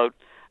work about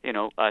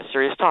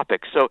serious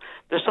topics. So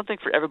there's something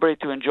for everybody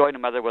to enjoy, no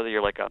matter whether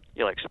you like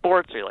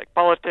sports, or you like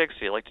politics,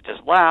 or you like to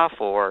just laugh,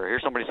 or hear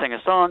somebody sing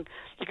a song.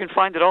 You can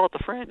find it all at the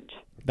Fringe.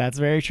 That's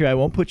very true. I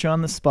won't put you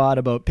on the spot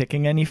about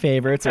picking any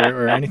favorites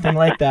or anything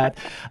like that.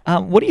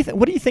 What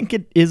do you think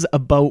it is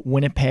about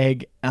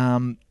Winnipeg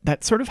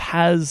that sort of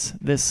has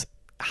this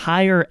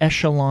higher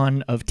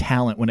echelon of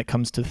talent when it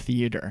comes to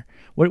theater?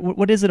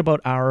 What is it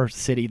about our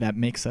city that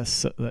makes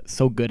us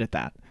so good at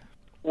that?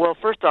 Well,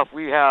 first off,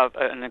 we have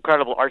an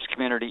incredible arts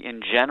community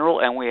in general,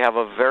 and we have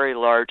a very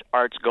large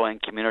arts-going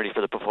community for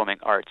the performing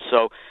arts.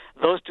 So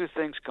those two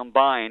things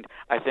combined,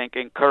 I think,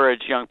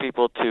 encourage young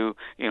people to,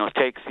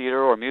 take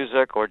theater or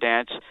music or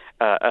dance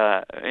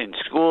in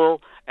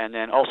school, and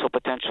then also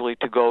potentially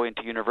to go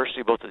into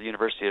university, both at the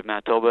University of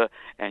Manitoba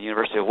and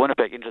University of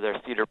Winnipeg, into their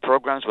theater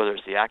programs, whether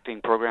it's the acting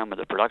program or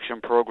the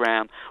production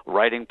program,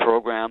 writing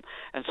program.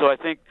 And so I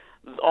think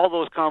all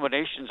those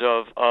combinations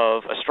of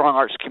a strong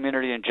arts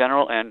community in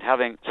general and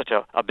having such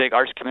a big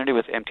arts community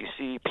with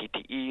MTC,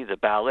 PTE, the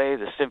ballet,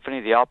 the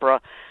symphony, the opera,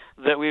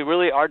 that we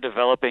really are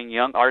developing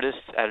young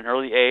artists at an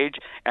early age,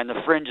 and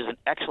the Fringe is an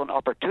excellent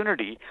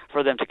opportunity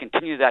for them to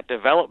continue that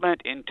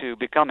development into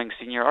becoming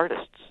senior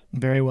artists.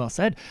 Very well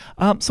said.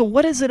 So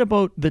what is it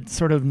about the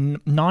sort of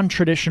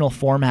non-traditional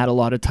format a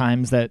lot of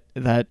times that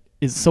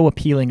is so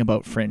appealing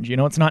about Fringe?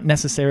 It's not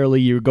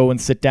necessarily you go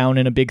and sit down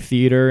in a big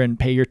theater and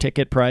pay your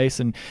ticket price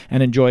and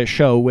enjoy a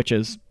show, which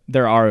is,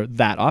 there are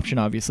that option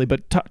obviously,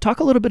 but talk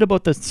a little bit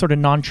about the sort of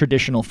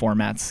non-traditional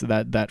formats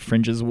that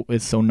Fringe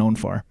is so known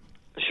for.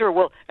 Sure.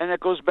 Well, and that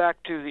goes back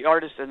to the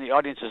artists and the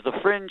audiences. The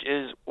Fringe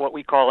is what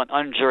we call an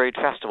unjuried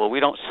festival. We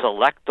don't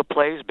select the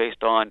plays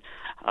based on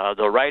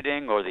the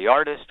writing or the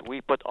artist.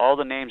 We put all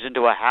the names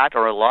into a hat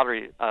or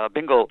a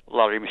bingo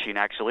lottery machine,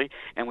 actually,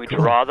 and we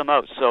draw them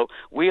out. So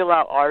we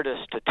allow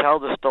artists to tell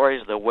the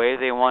stories the way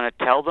they want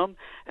to tell them,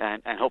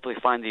 and hopefully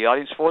find the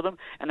audience for them,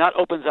 and that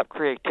opens up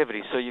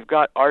creativity. So you've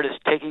got artists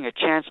taking a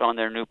chance on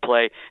their new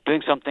play,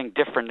 doing something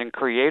different and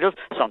creative.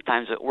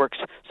 Sometimes it works,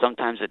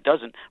 sometimes it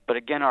doesn't. But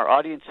again, our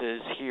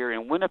audiences here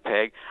in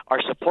Winnipeg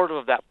are supportive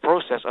of that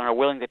process and are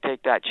willing to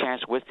take that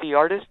chance with the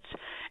artists.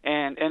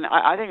 And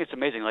I think it's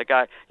amazing. Like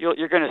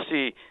you're going to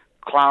see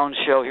clown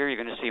show here.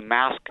 You're going to see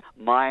mask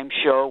mime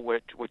show,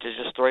 which is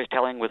just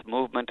storytelling with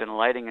movement and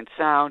lighting and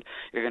sound.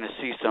 You're going to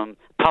see some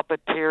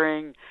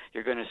puppeteering.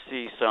 You're going to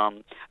see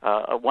some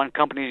one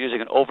company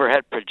using an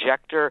overhead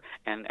projector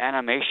and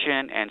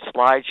animation and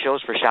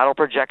slideshows for shadow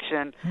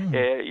projection.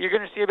 You're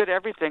going to see a bit of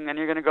everything, and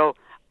you're going to go,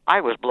 I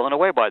was blown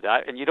away by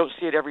that, and you don't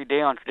see it every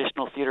day on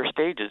traditional theater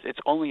stages. It's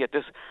only at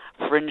this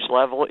Fringe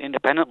level,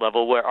 independent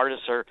level, where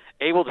artists are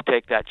able to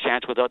take that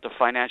chance without the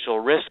financial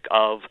risk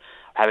of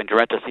having to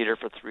rent a theater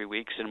for 3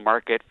 weeks and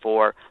market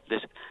for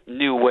this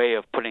new way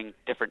of putting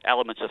different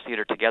elements of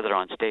theater together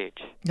on stage.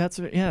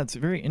 It's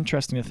very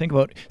interesting to think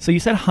about. So you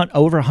said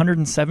over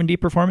 170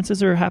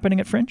 performances are happening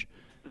at Fringe?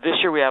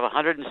 This year we have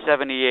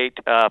 178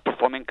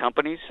 performing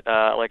companies,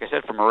 like I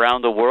said, from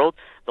around the world.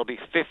 There'll be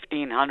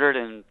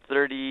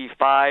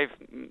 1,535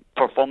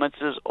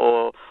 performances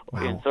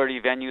in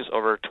 30 venues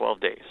over 12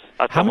 days.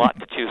 That's a lot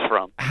to choose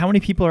from. How many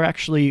people are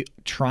actually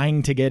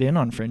trying to get in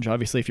on Fringe,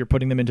 obviously, if you're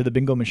putting them into the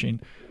bingo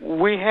machine?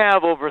 We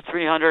have over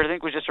 300, I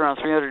think it was just around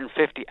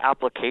 350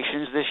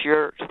 applications this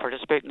year to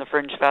participate in the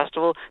Fringe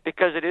Festival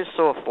because it is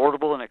so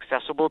affordable and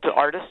accessible to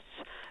artists.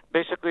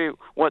 Basically,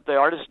 what the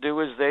artists do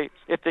is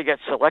if they get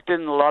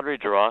selected in the lottery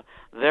draw,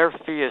 their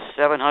fee is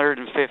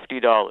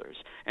 $750.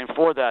 And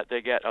for that,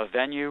 they get a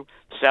venue,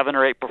 7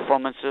 or 8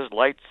 performances,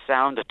 lights,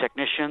 sound, the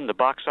technician, the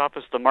box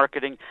office, the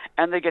marketing,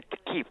 and they get to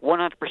keep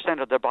 100%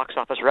 of their box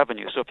office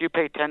revenue. So if you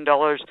pay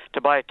 $10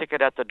 to buy a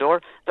ticket at the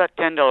door, that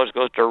 $10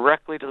 goes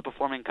directly to the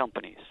performing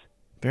companies.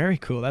 Very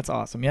cool. That's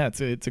awesome. Yeah,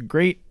 it's a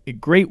great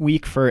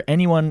week for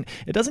anyone.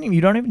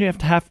 You don't even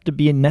have to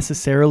be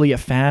necessarily a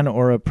fan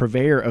or a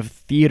purveyor of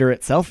theater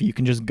itself. You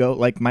can just go,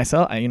 like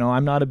myself.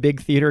 I'm not a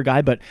big theater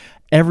guy, but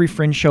every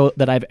Fringe show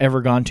that I've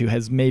ever gone to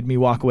has made me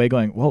walk away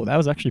going, whoa, that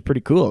was actually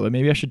pretty cool.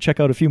 Maybe I should check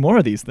out a few more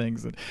of these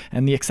things.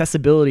 And the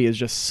accessibility is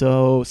just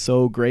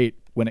so great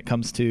when it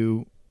comes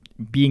to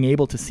being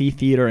able to see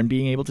theater and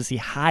being able to see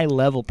high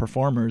level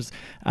performers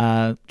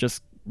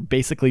just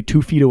basically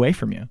 2 feet away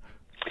from you.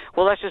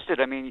 Well, that's just it.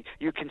 I mean,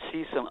 you can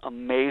see some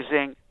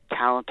amazing,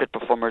 talented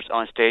performers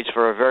on stage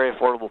for a very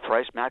affordable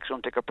price.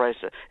 Maximum ticket price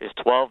is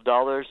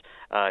 $12.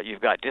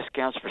 You've got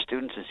discounts for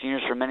students and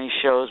seniors for many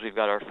shows. We've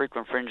got our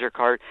frequent Fringer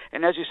card.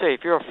 And as you say,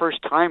 if you're a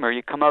first-timer,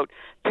 you come out,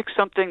 pick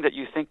something that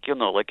you think you'll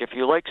know. Like if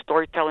you like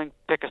storytelling,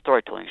 pick a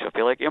storytelling show. If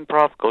you like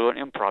improv, go to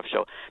an improv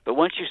show. But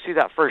once you see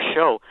that first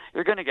show,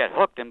 you're going to get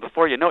hooked, and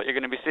before you know it, you're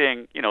going to be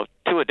seeing,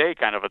 2 a day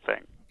kind of a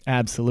thing.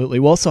 Absolutely.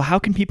 Well, so how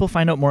can people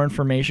find out more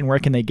information? Where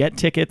can they get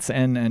tickets,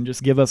 and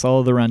just give us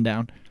all the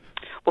rundown?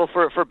 Well,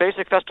 for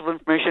basic festival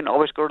information,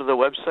 always go to the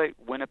website,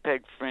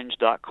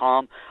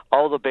 winnipegfringe.com.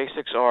 All the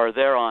basics are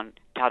there on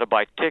how to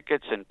buy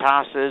tickets and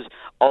passes.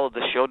 All of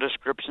the show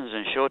descriptions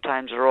and show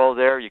times are all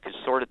there. You can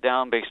sort it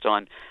down based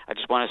on, I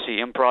just want to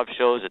see improv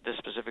shows at this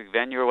specific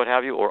venue or what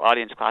have you, or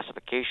audience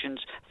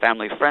classifications,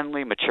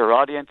 family-friendly, mature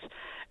audience.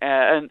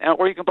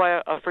 Or you can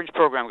buy a Fringe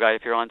program guide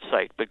if you're on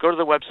site. But go to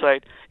the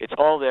website. It's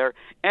all there.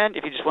 And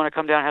if you just want to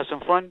come down and have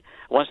some fun,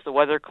 once the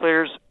weather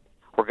clears,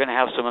 we're going to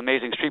have some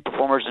amazing street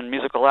performers and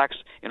musical acts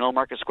in Old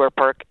Market Square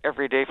Park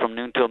every day from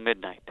noon till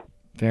midnight.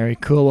 Very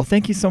cool. Well,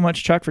 thank you so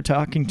much, Chuck, for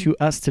talking to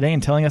us today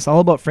and telling us all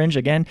about Fringe.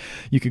 Again,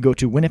 you could go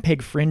to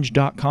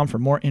winnipegfringe.com for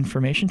more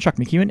information. Chuck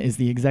McEwen is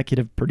the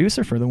executive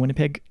producer for the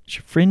Winnipeg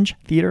Fringe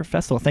Theater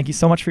Festival. Thank you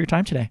so much for your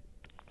time today.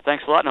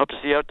 Thanks a lot, and hope to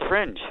see you out at the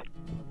Fringe.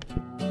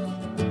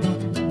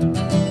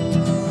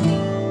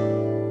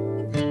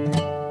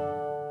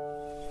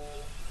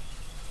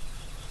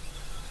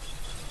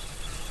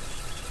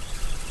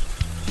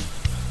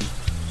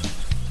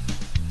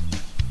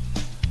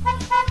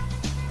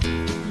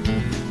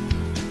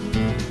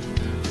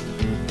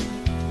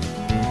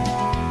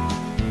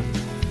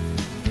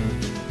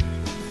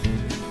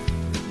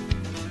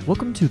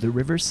 Welcome to the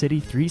River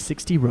City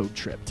 360 road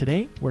trip.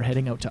 Today, we're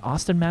heading out to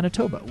Austin,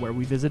 Manitoba, where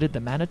we visited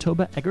the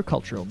Manitoba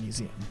Agricultural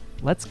Museum.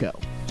 Let's go.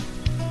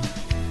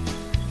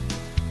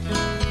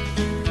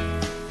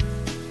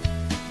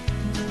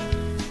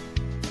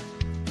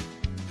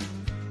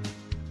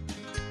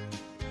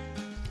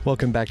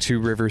 Welcome back to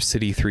River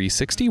City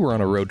 360. We're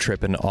on a road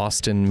trip in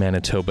Austin,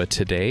 Manitoba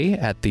today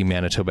at the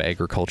Manitoba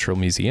Agricultural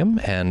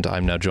Museum, and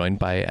I'm now joined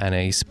by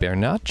Anaïs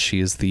Bernat. She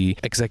is the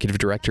executive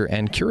director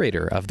and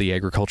curator of the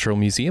Agricultural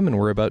Museum, and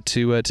we're about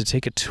to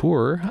take a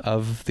tour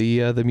of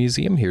the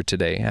museum here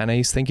today.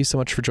 Anaïs, thank you so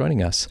much for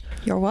joining us.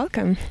 You're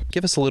welcome.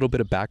 Give us a little bit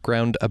of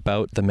background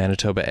about the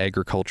Manitoba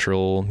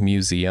Agricultural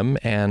Museum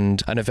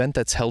and an event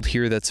that's held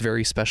here that's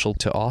very special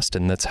to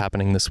Austin that's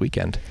happening this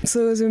weekend.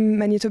 So the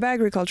Manitoba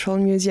Agricultural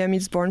Museum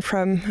is born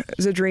from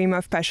the dream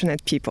of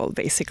passionate people,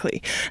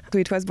 basically. So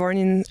it was born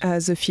in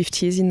the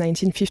 50s, in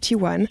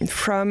 1951,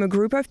 from a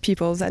group of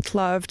people that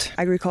loved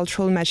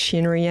agricultural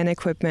machinery and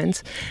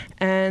equipment.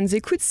 And they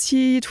could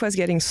see it was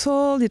getting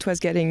sold, it was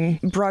getting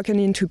broken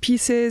into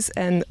pieces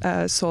and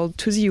sold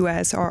to the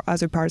US or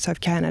other parts of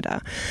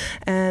Canada.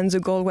 And the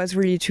goal was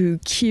really to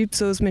keep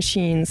those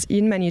machines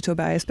in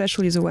Manitoba,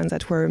 especially the ones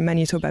that were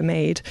Manitoba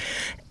made,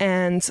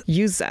 and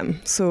use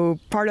them. So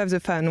part of the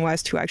fun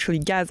was to actually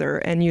gather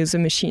and use the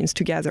machines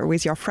together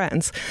with your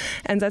friends.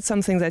 And that's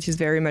something that is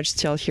very much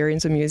still here in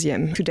the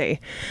museum today.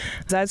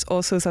 That's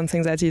also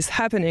something that is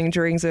happening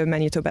during the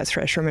Manitoba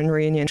Thresherman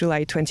Reunion,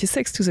 July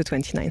 26th to the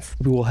 29th.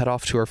 We'll head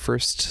off to our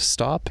first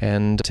stop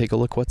and take a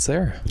look what's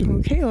there.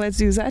 Okay, let's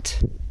do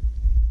that.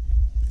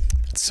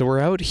 So we're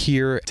out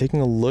here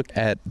taking a look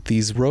at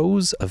these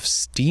rows of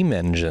steam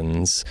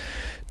engines.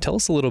 Tell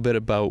us a little bit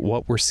about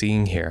what we're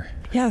seeing here.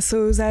 Yeah,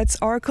 so that's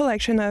our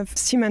collection of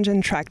steam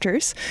engine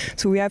tractors.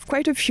 So we have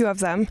quite a few of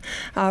them.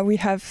 We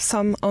have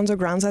some on the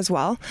grounds as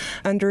well.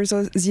 Under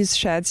these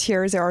sheds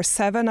here, there are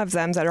 7 of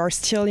them that are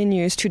still in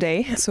use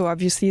today. So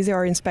obviously they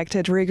are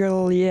inspected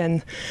regularly,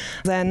 and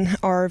then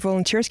our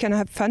volunteers can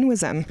have fun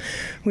with them.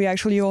 We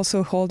actually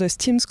also hold a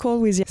steam school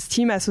with the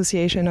Steam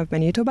Association of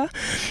Manitoba.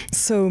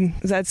 So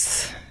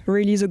that's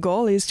really the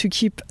goal, is to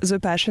keep the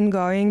passion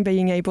going,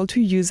 being able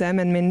to use them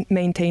and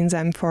maintain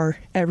them for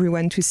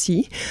everyone to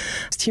see.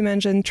 Steam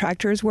engine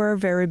tractors were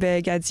very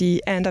big at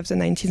the end of the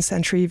 19th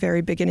century,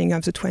 very beginning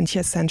of the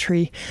 20th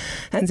century,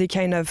 and they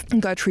kind of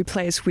got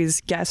replaced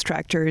with gas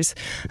tractors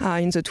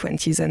in the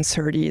 20s and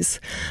 30s.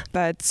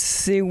 But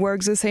they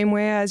work the same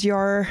way as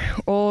your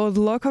old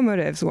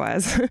locomotives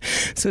was.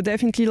 So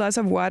definitely lots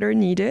of water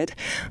needed,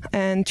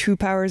 and to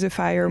power the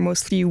fire,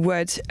 mostly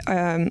wood,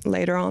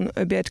 later on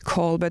a bit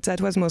coal, but that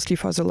was mostly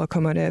for the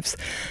locomotives.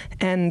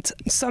 And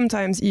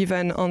sometimes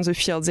even on the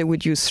field they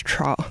would use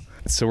straw.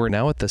 So we're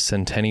now at the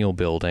Centennial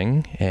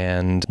Building,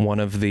 and one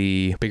of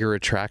the bigger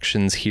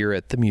attractions here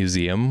at the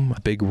museum,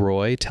 Big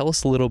Roy. Tell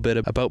us a little bit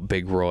about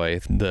Big Roy,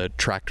 the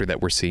tractor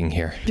that we're seeing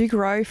here. Big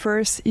Roy,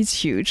 first,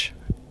 it's huge.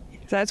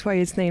 That's why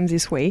it's named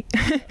this way.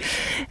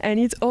 And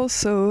it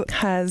also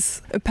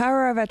has a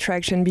power of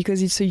attraction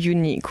because it's a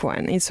unique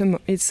one.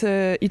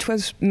 It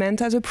was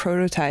meant as a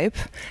prototype,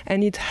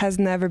 and it has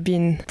never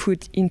been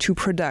put into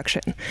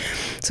production.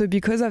 So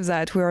because of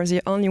that, we are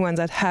the only ones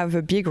that have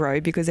a Big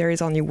Roy, because there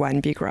is only one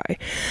Big Roy.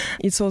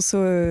 It's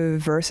also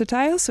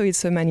versatile, so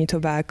it's a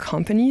Manitoba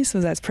company,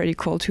 so that's pretty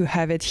cool to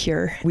have it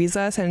here with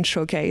us and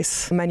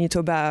showcase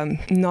Manitoba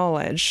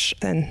knowledge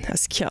and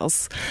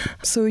skills.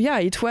 So yeah,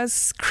 it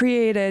was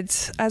created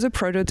as a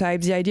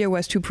prototype. The idea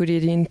was to put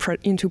it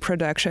into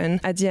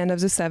production at the end of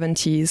the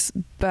 70s,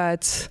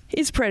 but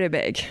it's pretty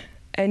big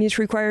and it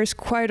requires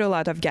quite a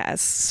lot of gas.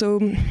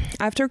 So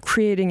after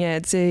creating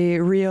it, they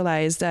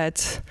realized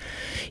that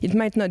it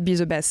might not be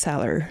the best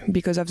seller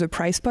because of the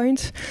price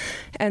point,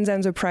 and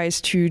then the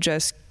price to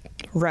just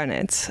run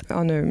it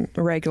on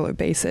a regular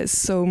basis.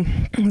 So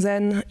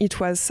then it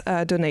was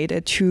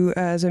donated to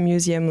the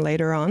museum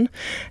later on,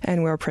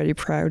 and we're pretty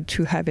proud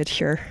to have it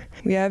here.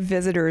 We have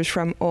visitors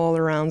from all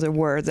around the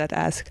world that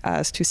ask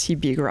us to see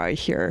Big Roy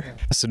here.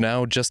 So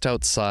now just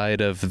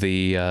outside of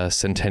the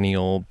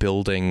Centennial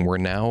Building, we're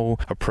now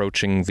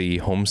approaching the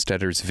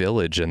Homesteaders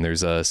Village, and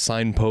there's a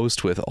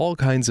signpost with all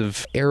kinds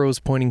of arrows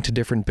pointing to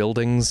different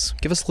buildings.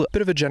 Give us a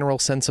bit of a general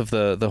sense of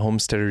the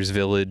Homesteaders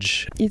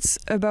Village. It's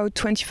about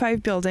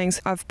 25 buildings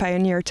of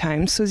pioneer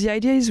times. So the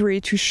idea is really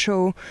to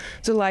show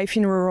the life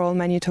in rural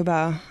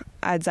Manitoba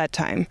at that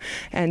time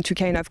and to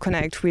kind of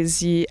connect with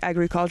the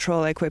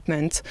agricultural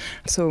equipment.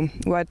 So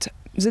what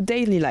the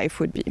daily life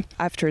would be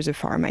after the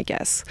farm, I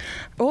guess.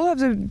 All of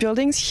the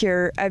buildings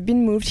here have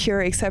been moved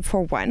here except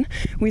for one.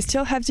 We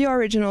still have the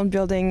original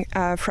building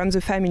from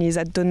the families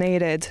that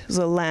donated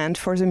the land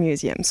for the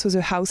museum. So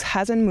the house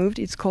hasn't moved.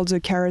 It's called the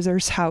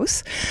Carruthers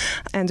House,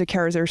 and the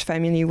Carruthers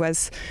family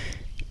was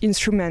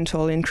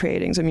instrumental in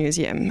creating the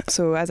museum.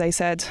 So as I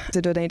said,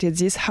 they donated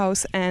this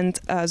house and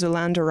the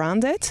land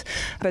around it,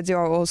 but there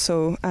are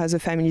also the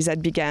families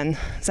that began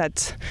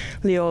that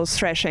little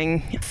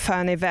threshing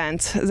fun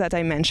event that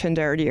I mentioned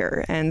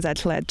earlier, and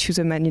that led to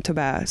the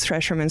Manitoba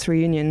Threshermen's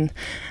Reunion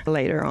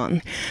later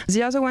on.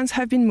 The other ones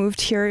have been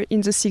moved here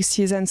in the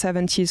 60s and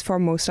 70s for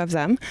most of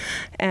them,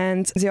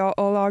 and they are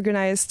all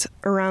organized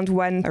around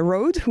one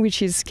road,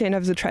 which is kind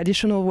of the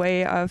traditional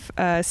way of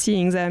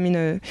seeing them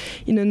in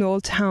an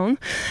old town.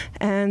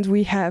 And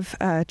we have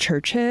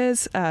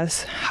churches,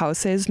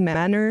 houses,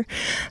 manor.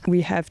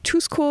 We have 2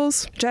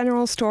 schools,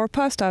 general store,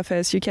 post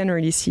office. You can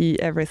really see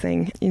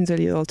everything in the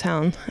little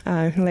town.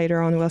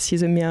 Later on, we'll see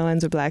the mill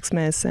and the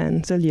blacksmith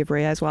and the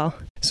livery as well.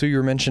 So you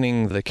were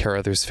mentioning the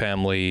Carruthers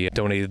family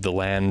donated the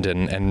land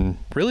and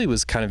really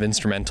was kind of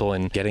instrumental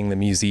in getting the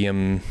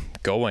museum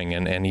going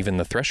and even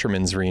the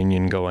Threshermen's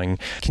Reunion going.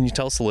 Can you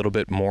tell us a little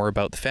bit more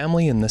about the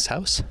family in this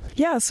house?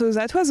 Yeah, so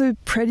that was a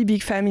pretty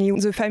big family.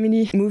 The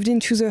family moved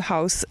into the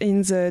house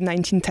in the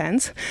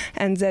 1910s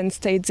and then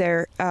stayed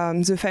there.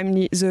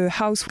 The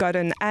house got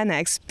an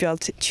annex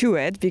built to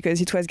it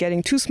because it was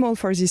getting too small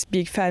for this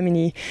big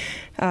family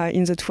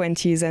in the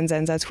 20s, and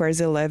then that's where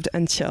they lived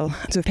until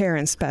the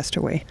parents passed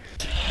away.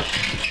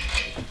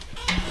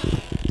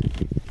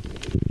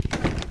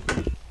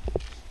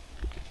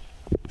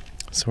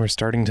 So we're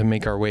starting to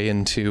make our way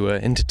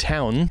into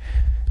town.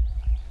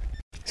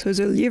 So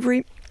the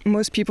livery,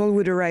 most people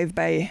would arrive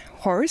by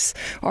horse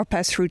or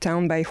pass through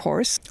town by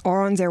horse,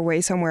 or on their way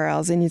somewhere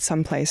else they need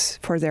some place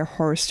for their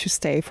horse to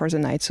stay for the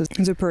night. So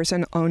the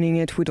person owning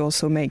it would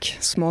also make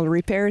small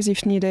repairs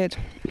if needed,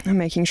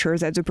 making sure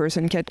that the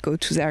person can go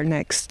to their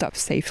next stop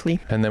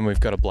safely. And then we've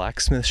got a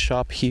blacksmith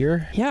shop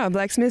here. Yeah,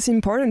 blacksmith,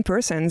 important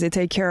person. They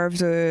take care of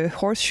the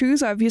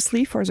horseshoes,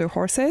 obviously, for the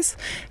horses,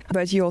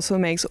 but he also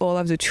makes all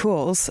of the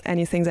tools,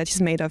 anything that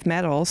is made of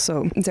metal.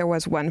 So there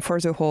was one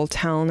for the whole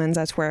town, and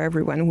that's where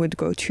everyone would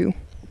go to.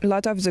 A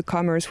lot of the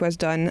commerce was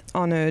done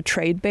on a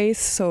trade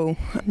base, so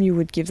you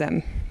would give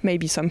them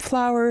maybe some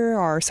flour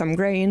or some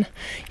grain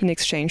in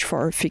exchange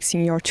for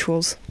fixing your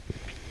tools.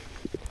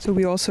 So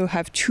we also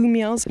have 2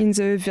 mills in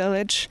the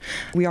village.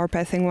 We are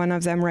passing one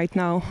of them right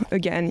now.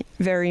 Again,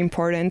 very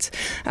important.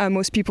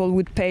 Most people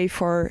would pay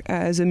for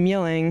the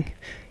milling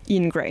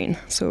in grain.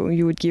 So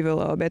you would give a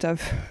little bit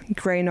of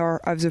grain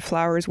or of the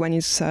flours when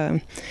it's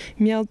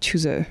milled to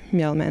the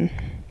millman.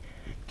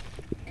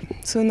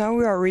 So now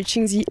we are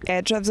reaching the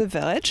edge of the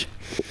village.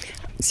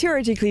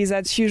 Theoretically,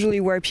 that's usually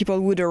where people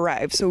would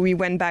arrive. So we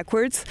went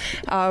backwards.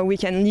 We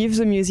can leave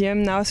the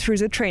museum now through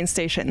the train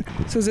station.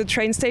 So the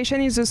train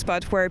station is the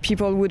spot where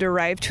people would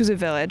arrive to the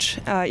village.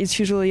 It's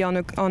usually on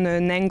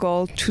an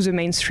angle to the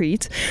main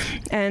street.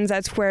 And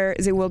that's where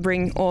they will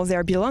bring all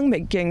their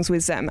belongings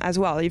with them as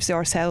well if they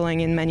are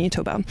settling in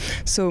Manitoba.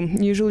 So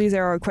usually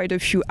there are quite a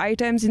few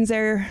items in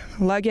their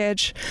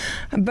luggage,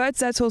 but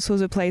that's also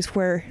the place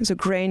where the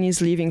grain is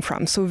leaving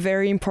from. So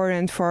very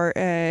important for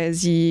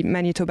the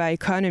Manitoba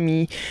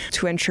economy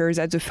to ensure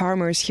that the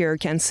farmers here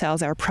can sell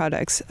their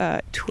products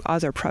to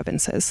other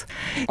provinces.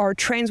 Our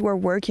trains were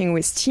working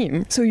with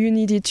steam, so you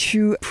needed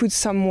to put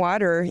some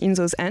water in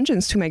those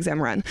engines to make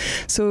them run.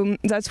 So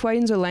that's why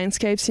in the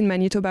landscapes in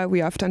Manitoba,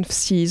 we often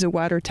see the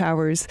water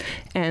towers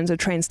and the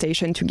train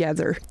station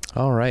together.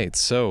 All right,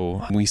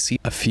 so we see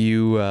a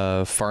few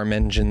farm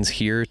engines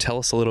here. Tell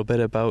us a little bit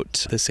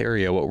about this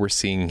area, what we're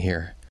seeing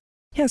here.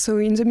 Yeah, so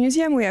in the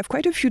museum we have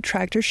quite a few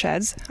tractor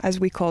sheds, as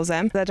we call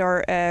them, that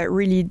are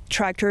really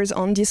tractors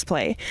on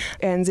display,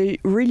 and they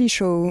really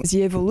show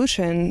the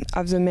evolution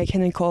of the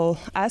mechanical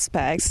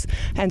aspects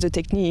and the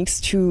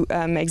techniques to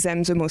make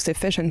them the most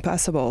efficient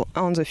possible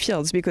on the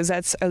fields, because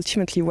that's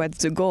ultimately what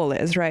the goal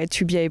is, right?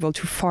 To be able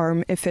to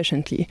farm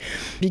efficiently.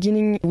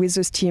 Beginning with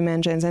the steam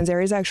engines, and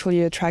there is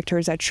actually a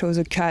tractor that shows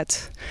a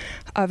cut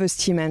of a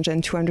steam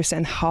engine to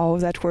understand how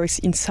that works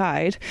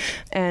inside,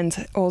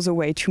 and all the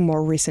way to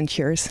more recent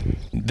years.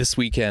 This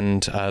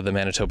weekend, the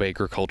Manitoba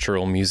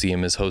Agricultural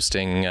Museum is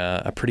hosting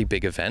a pretty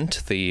big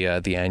event, the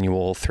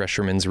annual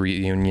Threshermen's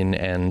Reunion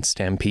and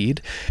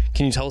Stampede.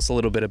 Can you tell us a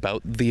little bit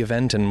about the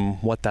event and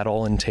what that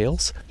all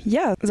entails?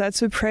 Yeah,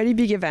 that's a pretty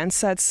big event.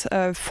 That's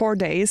 4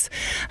 days.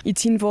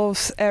 It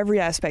involves every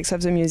aspect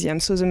of the museum,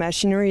 so the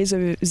machinery,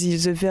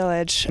 the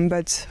village,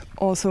 but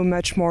also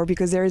much more,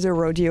 because there is a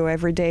rodeo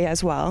every day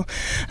as well.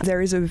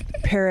 There is a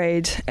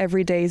parade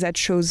every day that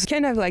shows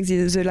kind of like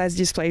the last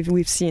display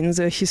we've seen,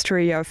 the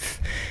history of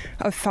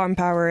farm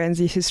power and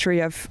the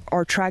history of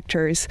our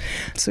tractors.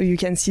 So you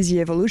can see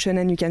the evolution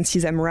and you can see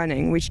them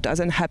running, which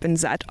doesn't happen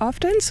that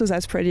often, so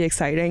that's pretty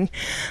exciting.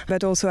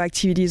 But also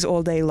activities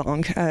all day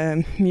long,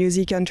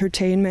 music,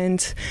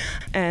 entertainment,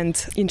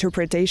 and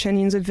interpretation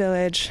in the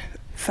village,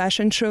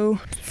 fashion show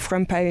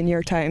from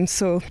pioneer times.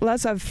 So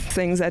lots of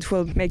things that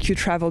will make you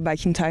travel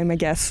back in time, I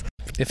guess.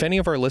 If any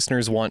of our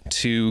listeners want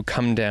to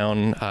come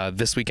down,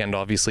 this weekend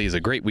obviously is a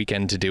great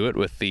weekend to do it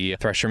with the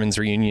Threshermen's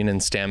Reunion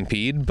and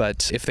Stampede,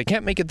 but if they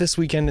can't make it this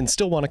weekend and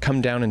still want to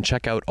come down and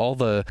check out all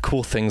the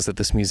cool things that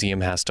this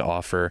museum has to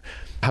offer,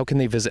 how can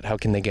they visit? How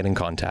can they get in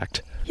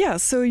contact? Yeah,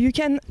 so you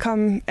can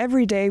come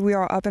every day. We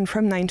are open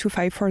from 9 to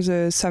 5 for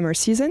the summer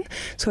season,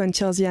 so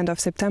until the end of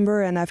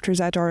September, and after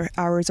that our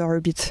hours are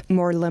a bit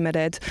more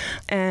limited.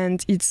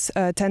 And it's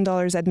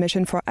 $10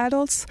 admission for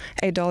adults,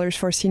 $8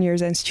 for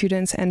seniors and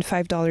students, and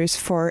 $5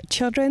 for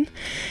children.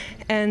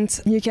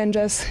 And you can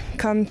just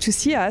come to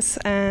see us,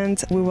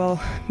 and we will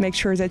make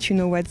sure that you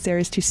know what there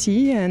is to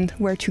see and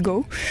where to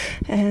go,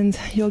 and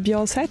you'll be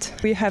all set.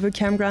 We have a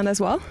campground as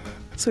well,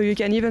 so you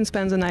can even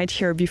spend the night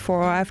here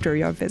before or after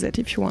your visit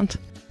if you want.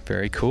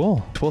 Very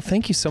cool. Well,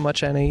 thank you so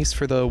much, Anaïs,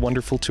 for the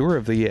wonderful tour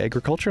of the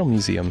Agricultural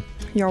Museum.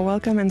 You're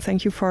welcome, and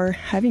thank you for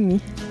having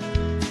me.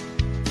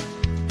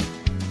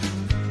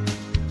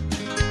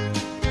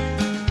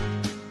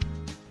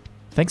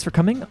 Thanks for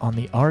coming on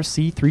the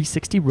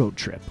RC360 road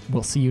trip.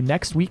 We'll see you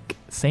next week,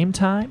 same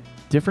time,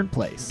 different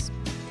place.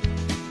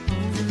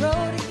 The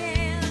road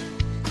again,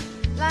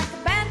 like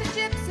a band of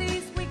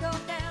gypsies, we go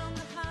down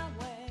the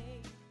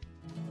highway.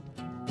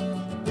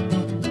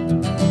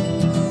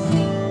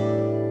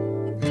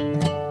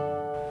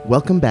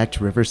 Welcome back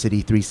to River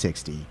City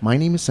 360. My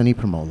name is Sunny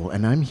Promolo,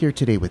 and I'm here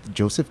today with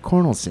Joseph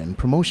Cornelson,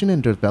 Promotion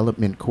and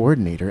Development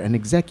Coordinator and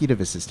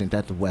Executive Assistant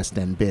at the West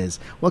End Biz.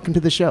 Welcome to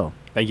the show.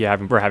 Thank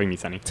you for having me,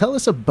 Sunny. Tell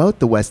us about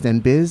the West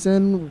End Biz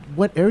and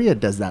what area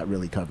does that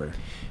really cover?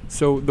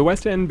 So the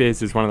West End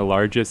Biz is one of the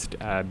largest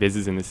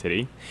bizes in the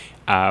city.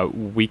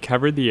 We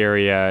covered the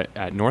area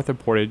north of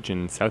Portage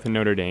and south of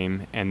Notre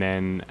Dame, and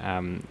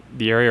then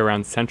the area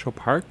around Central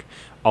Park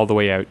all the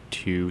way out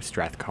to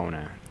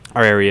Strathcona.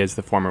 Our area is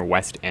the former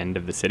west end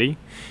of the city.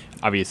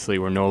 Obviously,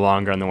 we're no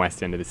longer on the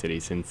west end of the city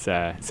since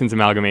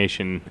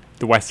amalgamation.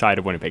 The west side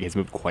of Winnipeg has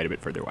moved quite a bit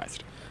further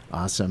west.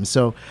 Awesome.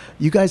 So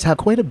you guys have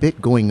quite a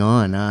bit going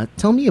on.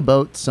 Tell me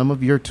about some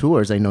of your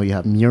tours. I know you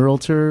have mural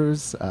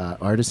tours,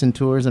 artisan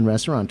tours, and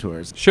restaurant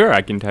tours. Sure,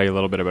 I can tell you a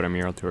little bit about our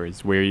mural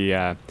tours. We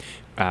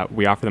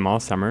offer them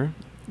all summer.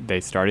 They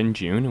start in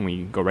June, and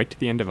we go right to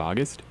the end of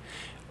August.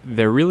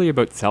 They're really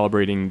about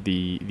celebrating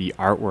the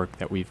artwork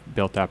that we've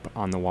built up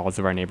on the walls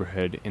of our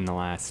neighborhood in the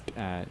last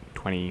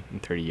 20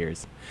 and 30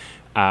 years.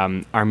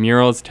 Our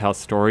murals tell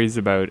stories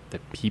about the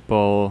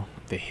people,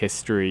 the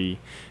history,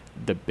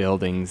 the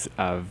buildings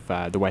of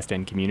the West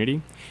End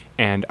community.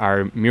 And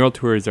our mural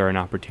tours are an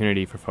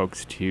opportunity for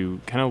folks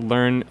to kind of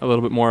learn a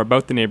little bit more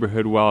about the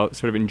neighborhood while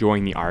sort of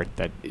enjoying the art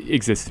that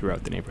exists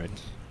throughout the neighborhood.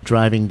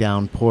 Driving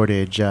down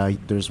Portage,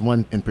 there's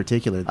one in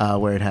particular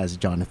where it has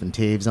Jonathan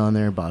Taves on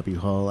there, Bobby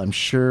Hull. I'm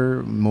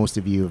sure most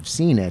of you have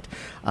seen it,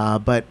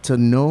 but to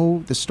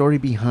know the story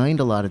behind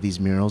a lot of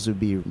these murals would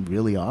be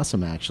really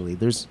awesome, actually.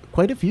 There's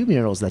quite a few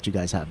murals that you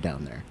guys have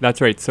down there.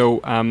 That's right. So,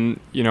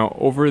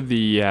 over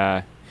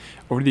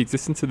the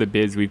existence of the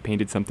biz, we've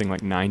painted something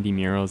like 90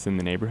 murals in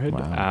the neighborhood.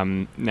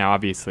 Wow. Now,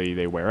 obviously,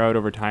 they wear out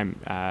over time.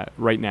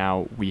 Right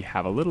now, we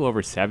have a little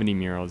over 70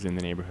 murals in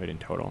the neighborhood in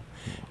total.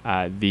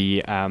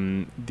 The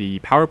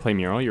Power Play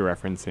mural you're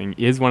referencing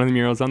is one of the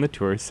murals on the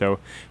tour, so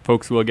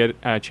folks will get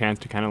a chance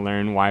to kind of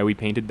learn why we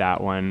painted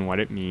that one, what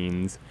it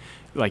means.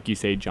 like you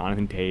say,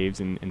 Jonathan Taves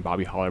and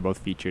Bobby Hall are both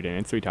featured in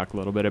it, so we talk a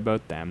little bit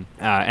about them.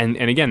 And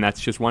again,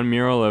 that's just one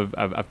mural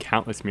of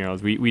countless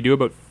murals. We do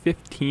about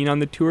 15 on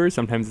the tour.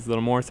 Sometimes it's a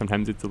little more,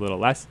 sometimes it's a little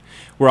less.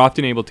 We're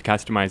often able to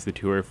customize the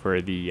tour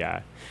for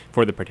the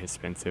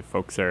participants. If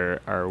folks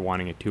are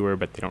wanting a tour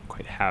but they don't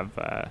quite have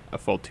a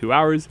full 2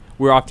 hours,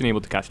 we're often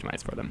able to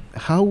customize for them.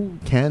 How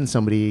can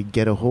somebody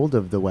get a hold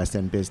of the West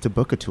End Biz to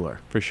book a tour?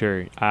 For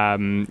sure.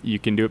 You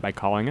can do it by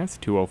calling us,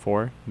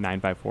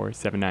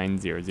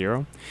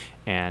 204-954-7900,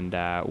 and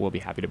we'll be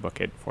happy to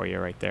book it for you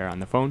right there on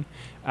the phone.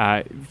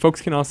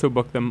 Folks can also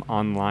book them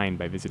online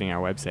by visiting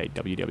our website,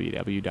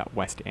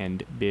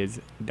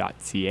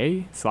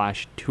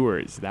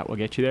 www.westendbiz.ca/tours. That will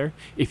get you there.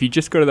 If you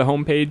just go to the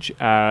homepage,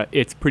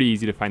 it's pretty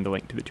easy to find the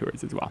link to the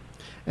tours as well.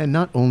 And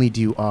not only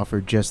do you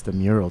offer just the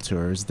mural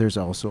tours, there's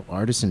also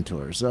artisan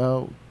tours.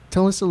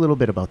 Tell us a little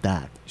bit about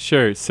that.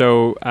 Sure.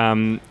 So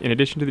in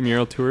addition to the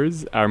mural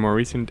tours, our more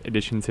recent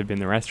additions have been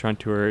the restaurant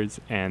tours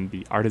and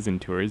the artisan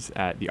tours.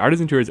 The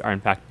artisan tours are,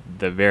 in fact,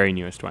 the very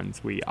newest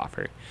ones we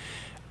offer.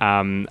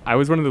 I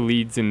was one of the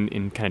leads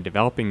in kind of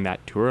developing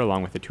that tour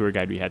along with the tour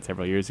guide we had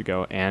several years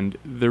ago. And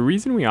the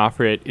reason we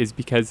offer it is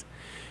because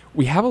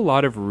we have a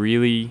lot of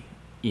really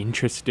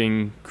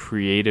interesting,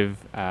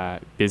 creative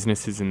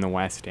businesses in the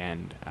West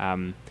End.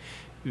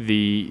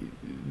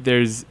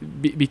 Because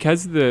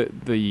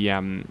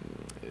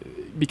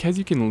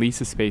you can lease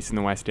a space in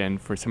the West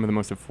End for some of the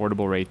most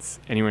affordable rates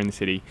anywhere in the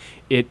city,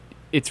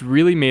 it's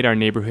really made our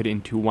neighborhood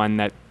into one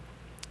that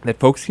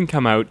folks can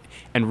come out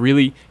and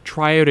really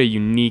try out a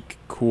unique,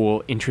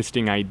 cool,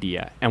 interesting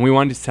idea. And we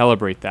wanted to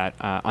celebrate that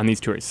on these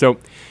tours. So,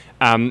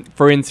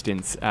 for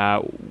instance,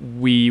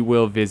 we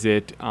will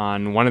visit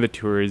on one of the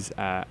tours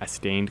a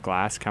stained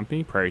glass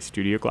company, Prairie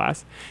Studio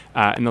Glass,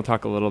 and they'll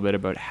talk a little bit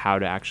about how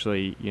to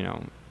actually,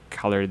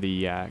 color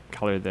the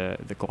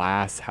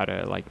glass, how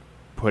to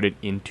put it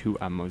into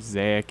a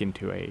mosaic,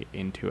 into a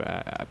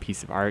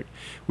piece of art.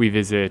 We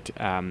visit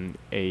Old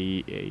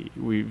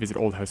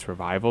House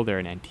Revival. They're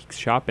an antiques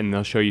shop, and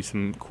they'll show you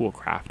some cool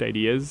craft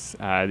ideas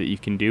that you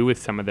can do with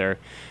some of the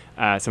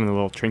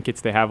little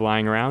trinkets they have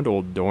lying around,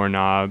 old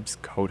doorknobs,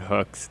 coat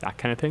hooks, that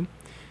kind of thing.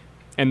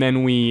 And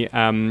then we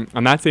on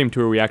that same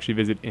tour we actually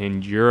visit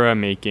an Endura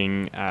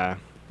making,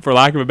 for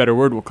lack of a better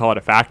word, we'll call it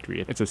a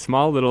factory. It's a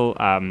small little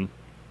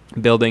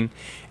building,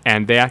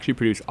 and they actually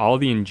produce all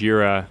the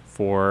injera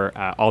for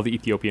all the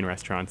Ethiopian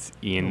restaurants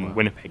in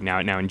Winnipeg.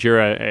 Now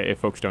injera, if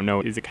folks don't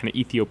know, is a kind of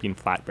Ethiopian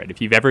flatbread.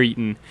 If you've ever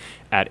eaten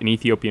at an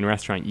Ethiopian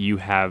restaurant, you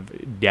have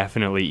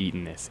definitely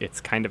eaten this. It's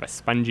kind of a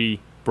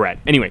spongy bread.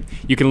 Anyway,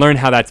 you can learn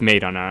how that's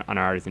made on our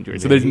artisan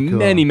tours. So there's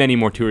many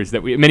more tours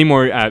many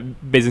more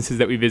businesses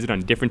that we visit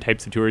on different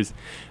types of tours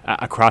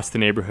across the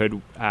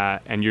neighborhood,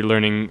 and you're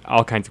learning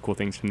all kinds of cool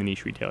things from the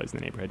niche retailers in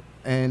the neighborhood.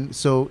 And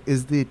so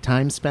is the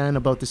time span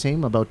about the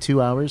same, about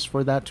 2 hours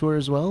for that tour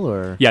as well,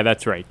 or? Yeah,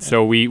 that's right.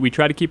 So we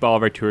try to keep all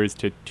of our tours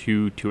to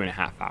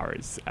 2.5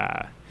 hours.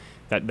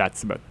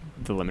 That's about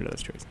the limit of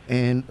those tours.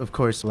 And of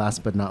course,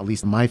 last but not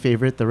least, my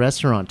favorite, the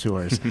restaurant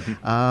tours.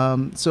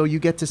 So you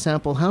get to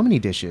sample how many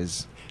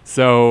dishes?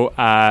 So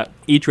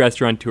each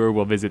restaurant tour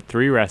will visit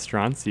 3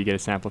 restaurants. So you get to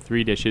sample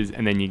 3 dishes,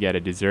 and then you get a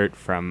dessert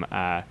from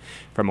a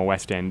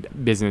West End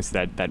business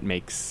that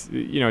makes,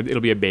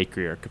 it'll be a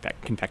bakery or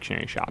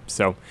confectionery shop.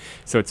 So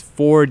it's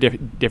 4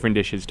 different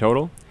dishes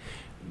total.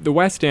 The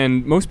West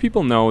End, most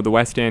people know the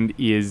West End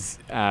is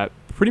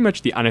pretty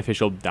much the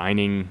unofficial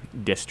dining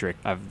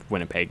district of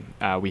Winnipeg.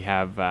 We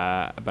have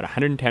about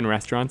 110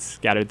 restaurants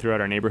scattered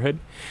throughout our neighborhood,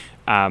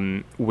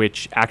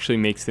 which actually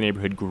makes the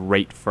neighborhood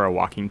great for a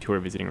walking tour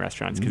visiting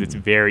restaurants because it's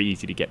very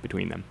easy to get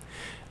between them.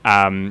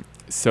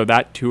 So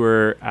that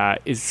tour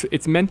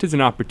it's meant as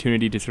an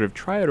opportunity to sort of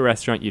try out a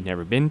restaurant you've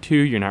never been to.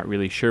 You're not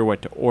really sure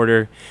what to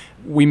order.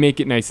 We make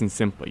it nice and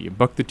simple. You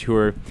book the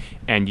tour,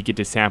 and you get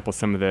to sample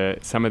some of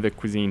the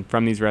cuisine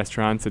from these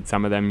restaurants. At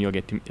some of them, you'll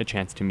get a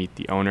chance to meet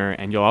the owner,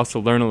 and you'll also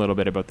learn a little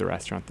bit about the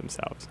restaurant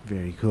themselves.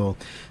 Very cool.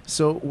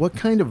 So, what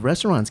kind of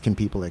restaurants can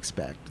people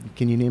expect?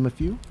 Can you name a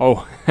few?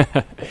 Oh,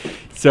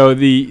 so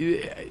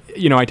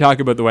I talk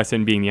about the West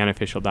End being the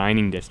unofficial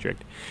dining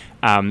district.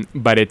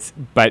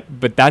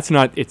 But that's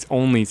not its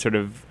only sort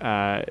of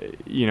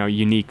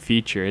unique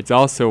feature. It's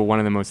also one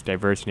of the most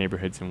diverse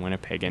neighborhoods in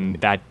Winnipeg, and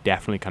that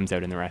definitely comes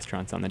out in the restaurants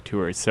on the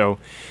tours. So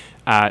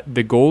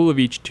the goal of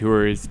each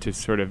tour is to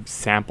sort of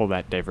sample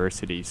that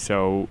diversity.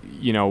 So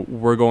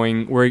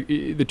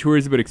the tour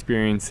is about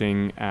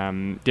experiencing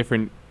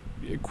different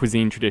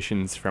cuisine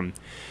traditions from,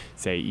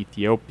 say,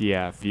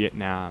 Ethiopia,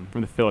 Vietnam,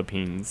 from the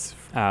Philippines,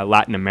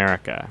 Latin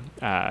America.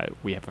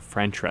 We have a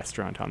French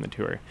restaurant on the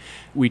tour.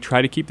 We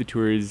try to keep the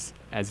tours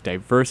as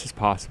diverse as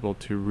possible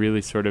to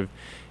really sort of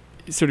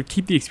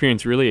keep the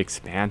experience really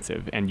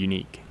expansive and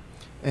unique.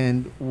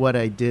 And what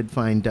I did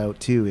find out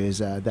too is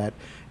that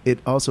it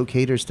also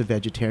caters to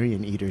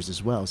vegetarian eaters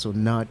as well, so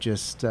not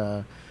just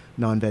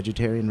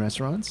non-vegetarian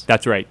restaurants?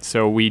 That's right.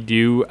 So we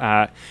do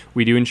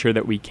ensure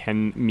that we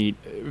can meet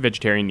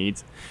vegetarian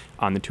needs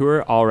on the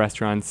tour. All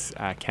restaurants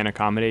can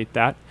accommodate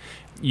that.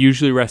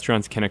 Usually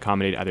restaurants can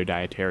accommodate other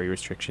dietary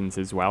restrictions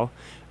as well.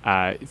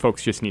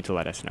 Folks just need to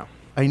let us know.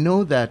 I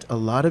know that a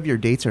lot of your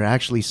dates are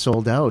actually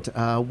sold out.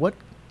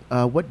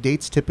 What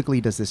dates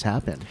typically does this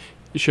happen?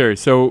 Sure.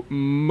 So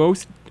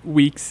most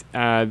weeks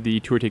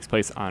the tour takes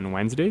place on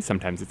Wednesday.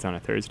 Sometimes it's on a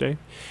Thursday.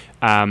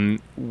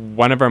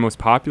 One of our most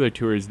popular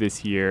tours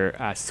this year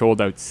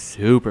sold out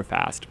super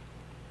fast.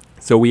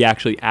 So we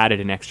actually added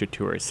an extra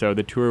tour. So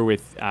the tour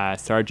with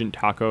Sergeant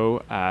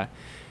Taco,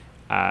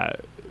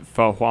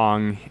 Pho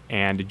Huang,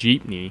 and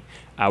Jeepney,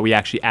 we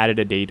actually added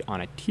a date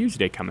on a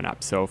Tuesday coming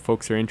up. So if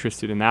folks are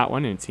interested in that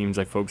one, and it seems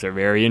like folks are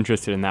very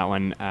interested in that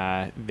one,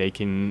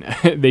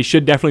 they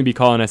should definitely be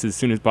calling us as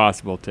soon as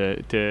possible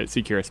to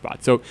secure a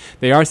spot. So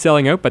they are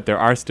selling out, but there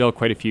are still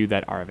quite a few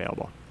that are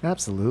available.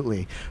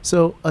 Absolutely.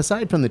 So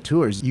aside from the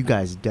tours, you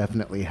guys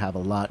definitely have a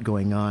lot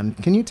going on.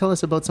 Can you tell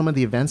us about some of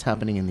the events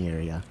happening in the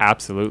area?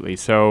 Absolutely.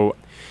 So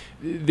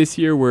this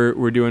year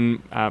we're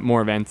doing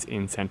more events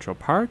in Central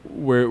Park.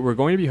 We're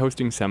going to be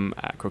hosting some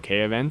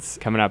croquet events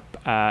coming up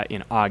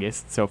in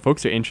August. So if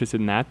folks are interested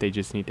in that, they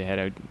just need to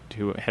head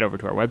over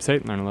to our website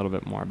and learn a little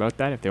bit more about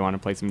that if they want to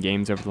play some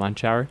games over the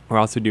lunch hour. We're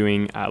also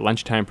doing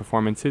lunchtime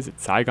performances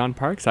at Saigon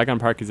Park. Saigon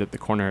Park is at the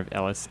corner of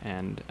Ellis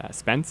and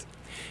Spence.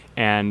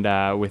 And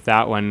with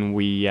that one,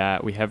 we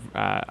have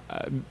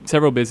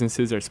several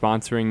businesses are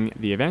sponsoring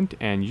the event,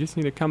 and you just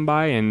need to come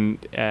by and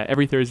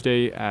every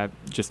Thursday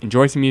just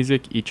enjoy some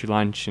music, eat your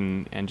lunch,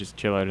 and just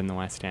chill out in the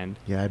West End.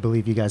 Yeah, I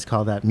believe you guys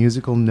call that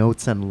musical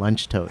notes and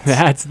lunch totes.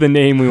 That's the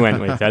name we went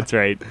with. That's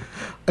right.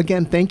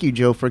 Again, thank you,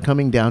 Joe, for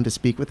coming down to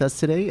speak with us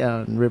today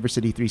on River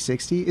City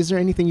 360. Is there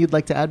anything you'd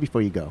like to add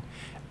before you go?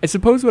 I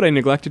suppose what I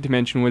neglected to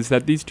mention was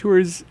that these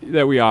tours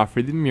that we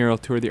offer, the mural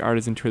tour, the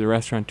artisan tour, the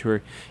restaurant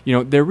tour,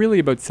 they're really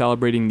about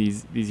celebrating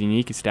these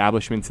unique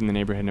establishments in the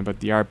neighborhood and about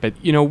the art. But,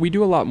 we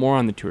do a lot more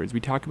on the tours. We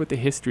talk about the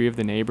history of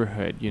the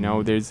neighborhood.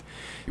 There's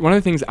one of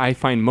the things I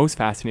find most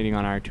fascinating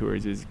on our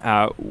tours is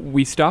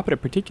we stop at a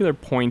particular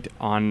point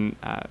on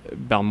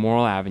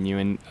Balmoral Avenue.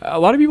 And a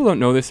lot of people don't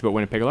know this about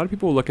Winnipeg. A lot of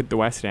people will look at the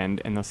West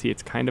End and they'll see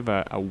it's kind of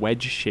a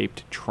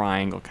wedge-shaped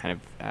triangle kind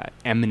of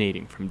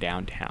emanating from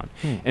downtown.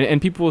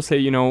 And people will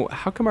say,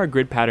 how come our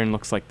grid pattern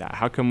looks like that?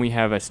 How come we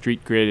have a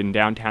street grid in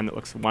downtown that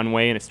looks one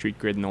way and a street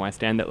grid in the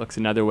West End that looks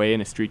another way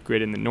and a street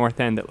grid in the North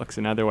End that looks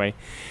another way?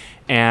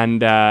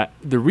 And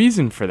the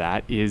reason for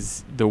that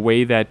is the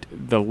way that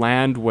the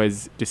land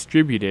was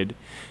distributed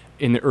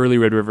in the early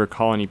Red River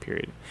colony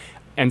period.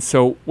 And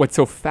so what's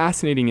so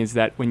fascinating is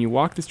that when you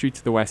walk the streets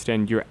of the West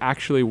End, you're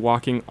actually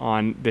walking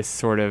on this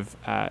sort of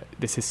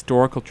this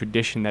historical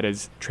tradition that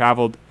has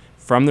traveled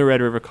from the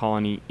Red River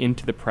colony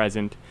into the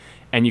present,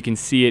 and you can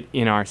see it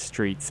in our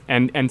streets.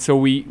 And so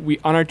we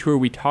on our tour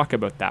we talk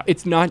about that.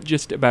 It's not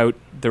just about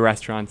the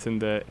restaurants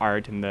and the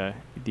art and the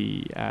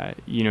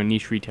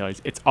niche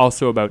retailers. It's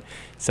also about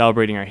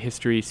celebrating our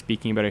history,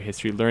 speaking about our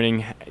history,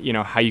 learning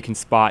how you can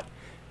spot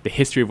the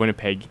history of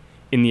Winnipeg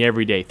in the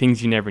everyday,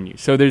 things you never knew.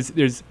 So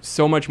there's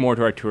so much more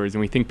to our tours,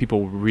 and we think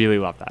people really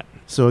love that.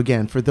 So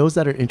again, for those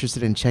that are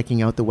interested in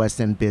checking out the West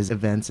End Biz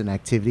events and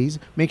activities,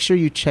 make sure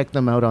you check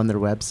them out on their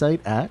website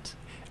at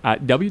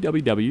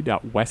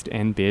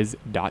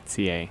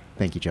www.westendbiz.ca.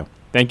 Thank you, Joe.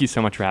 Thank you so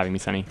much for having me,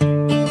 Sonny.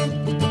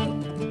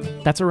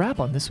 That's a wrap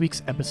on this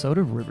week's episode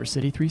of River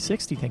City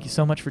 360. Thank you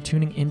so much for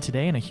tuning in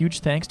today, and a huge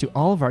thanks to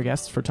all of our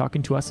guests for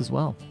talking to us as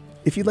well.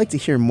 If you'd like to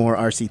hear more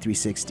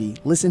RC360,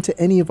 listen to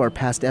any of our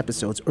past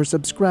episodes, or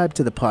subscribe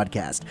to the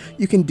podcast,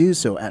 you can do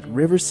so at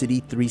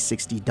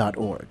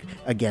rivercity360.org.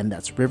 Again,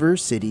 that's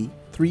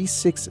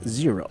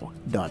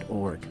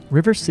rivercity360.org.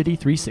 River City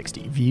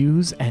 360,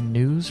 Views and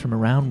News from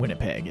Around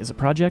Winnipeg, is a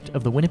project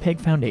of the Winnipeg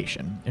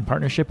Foundation in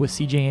partnership with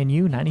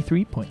CJNU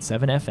 93.7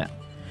 FM.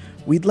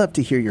 We'd love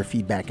to hear your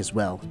feedback as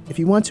well. If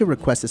you want to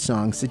request a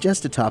song,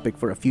 suggest a topic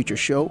for a future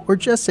show, or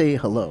just say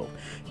hello,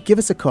 give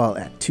us a call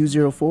at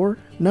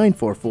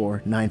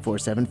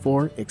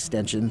 204-944-9474,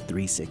 extension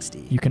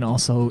 360. You can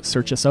also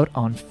search us out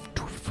on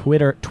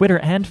Twitter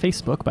and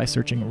Facebook by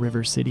searching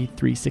River City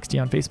 360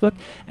 on Facebook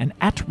and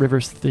at River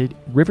City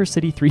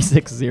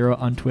 360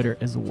 on Twitter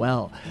as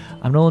well.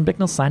 I'm Nolan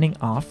Bicknell signing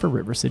off for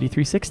River City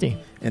 360.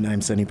 And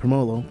I'm Sonny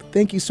Promolo.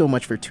 Thank you so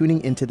much for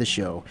tuning into the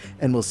show,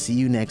 and we'll see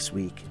you next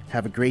week.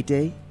 Have a great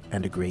day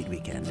and a great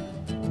weekend.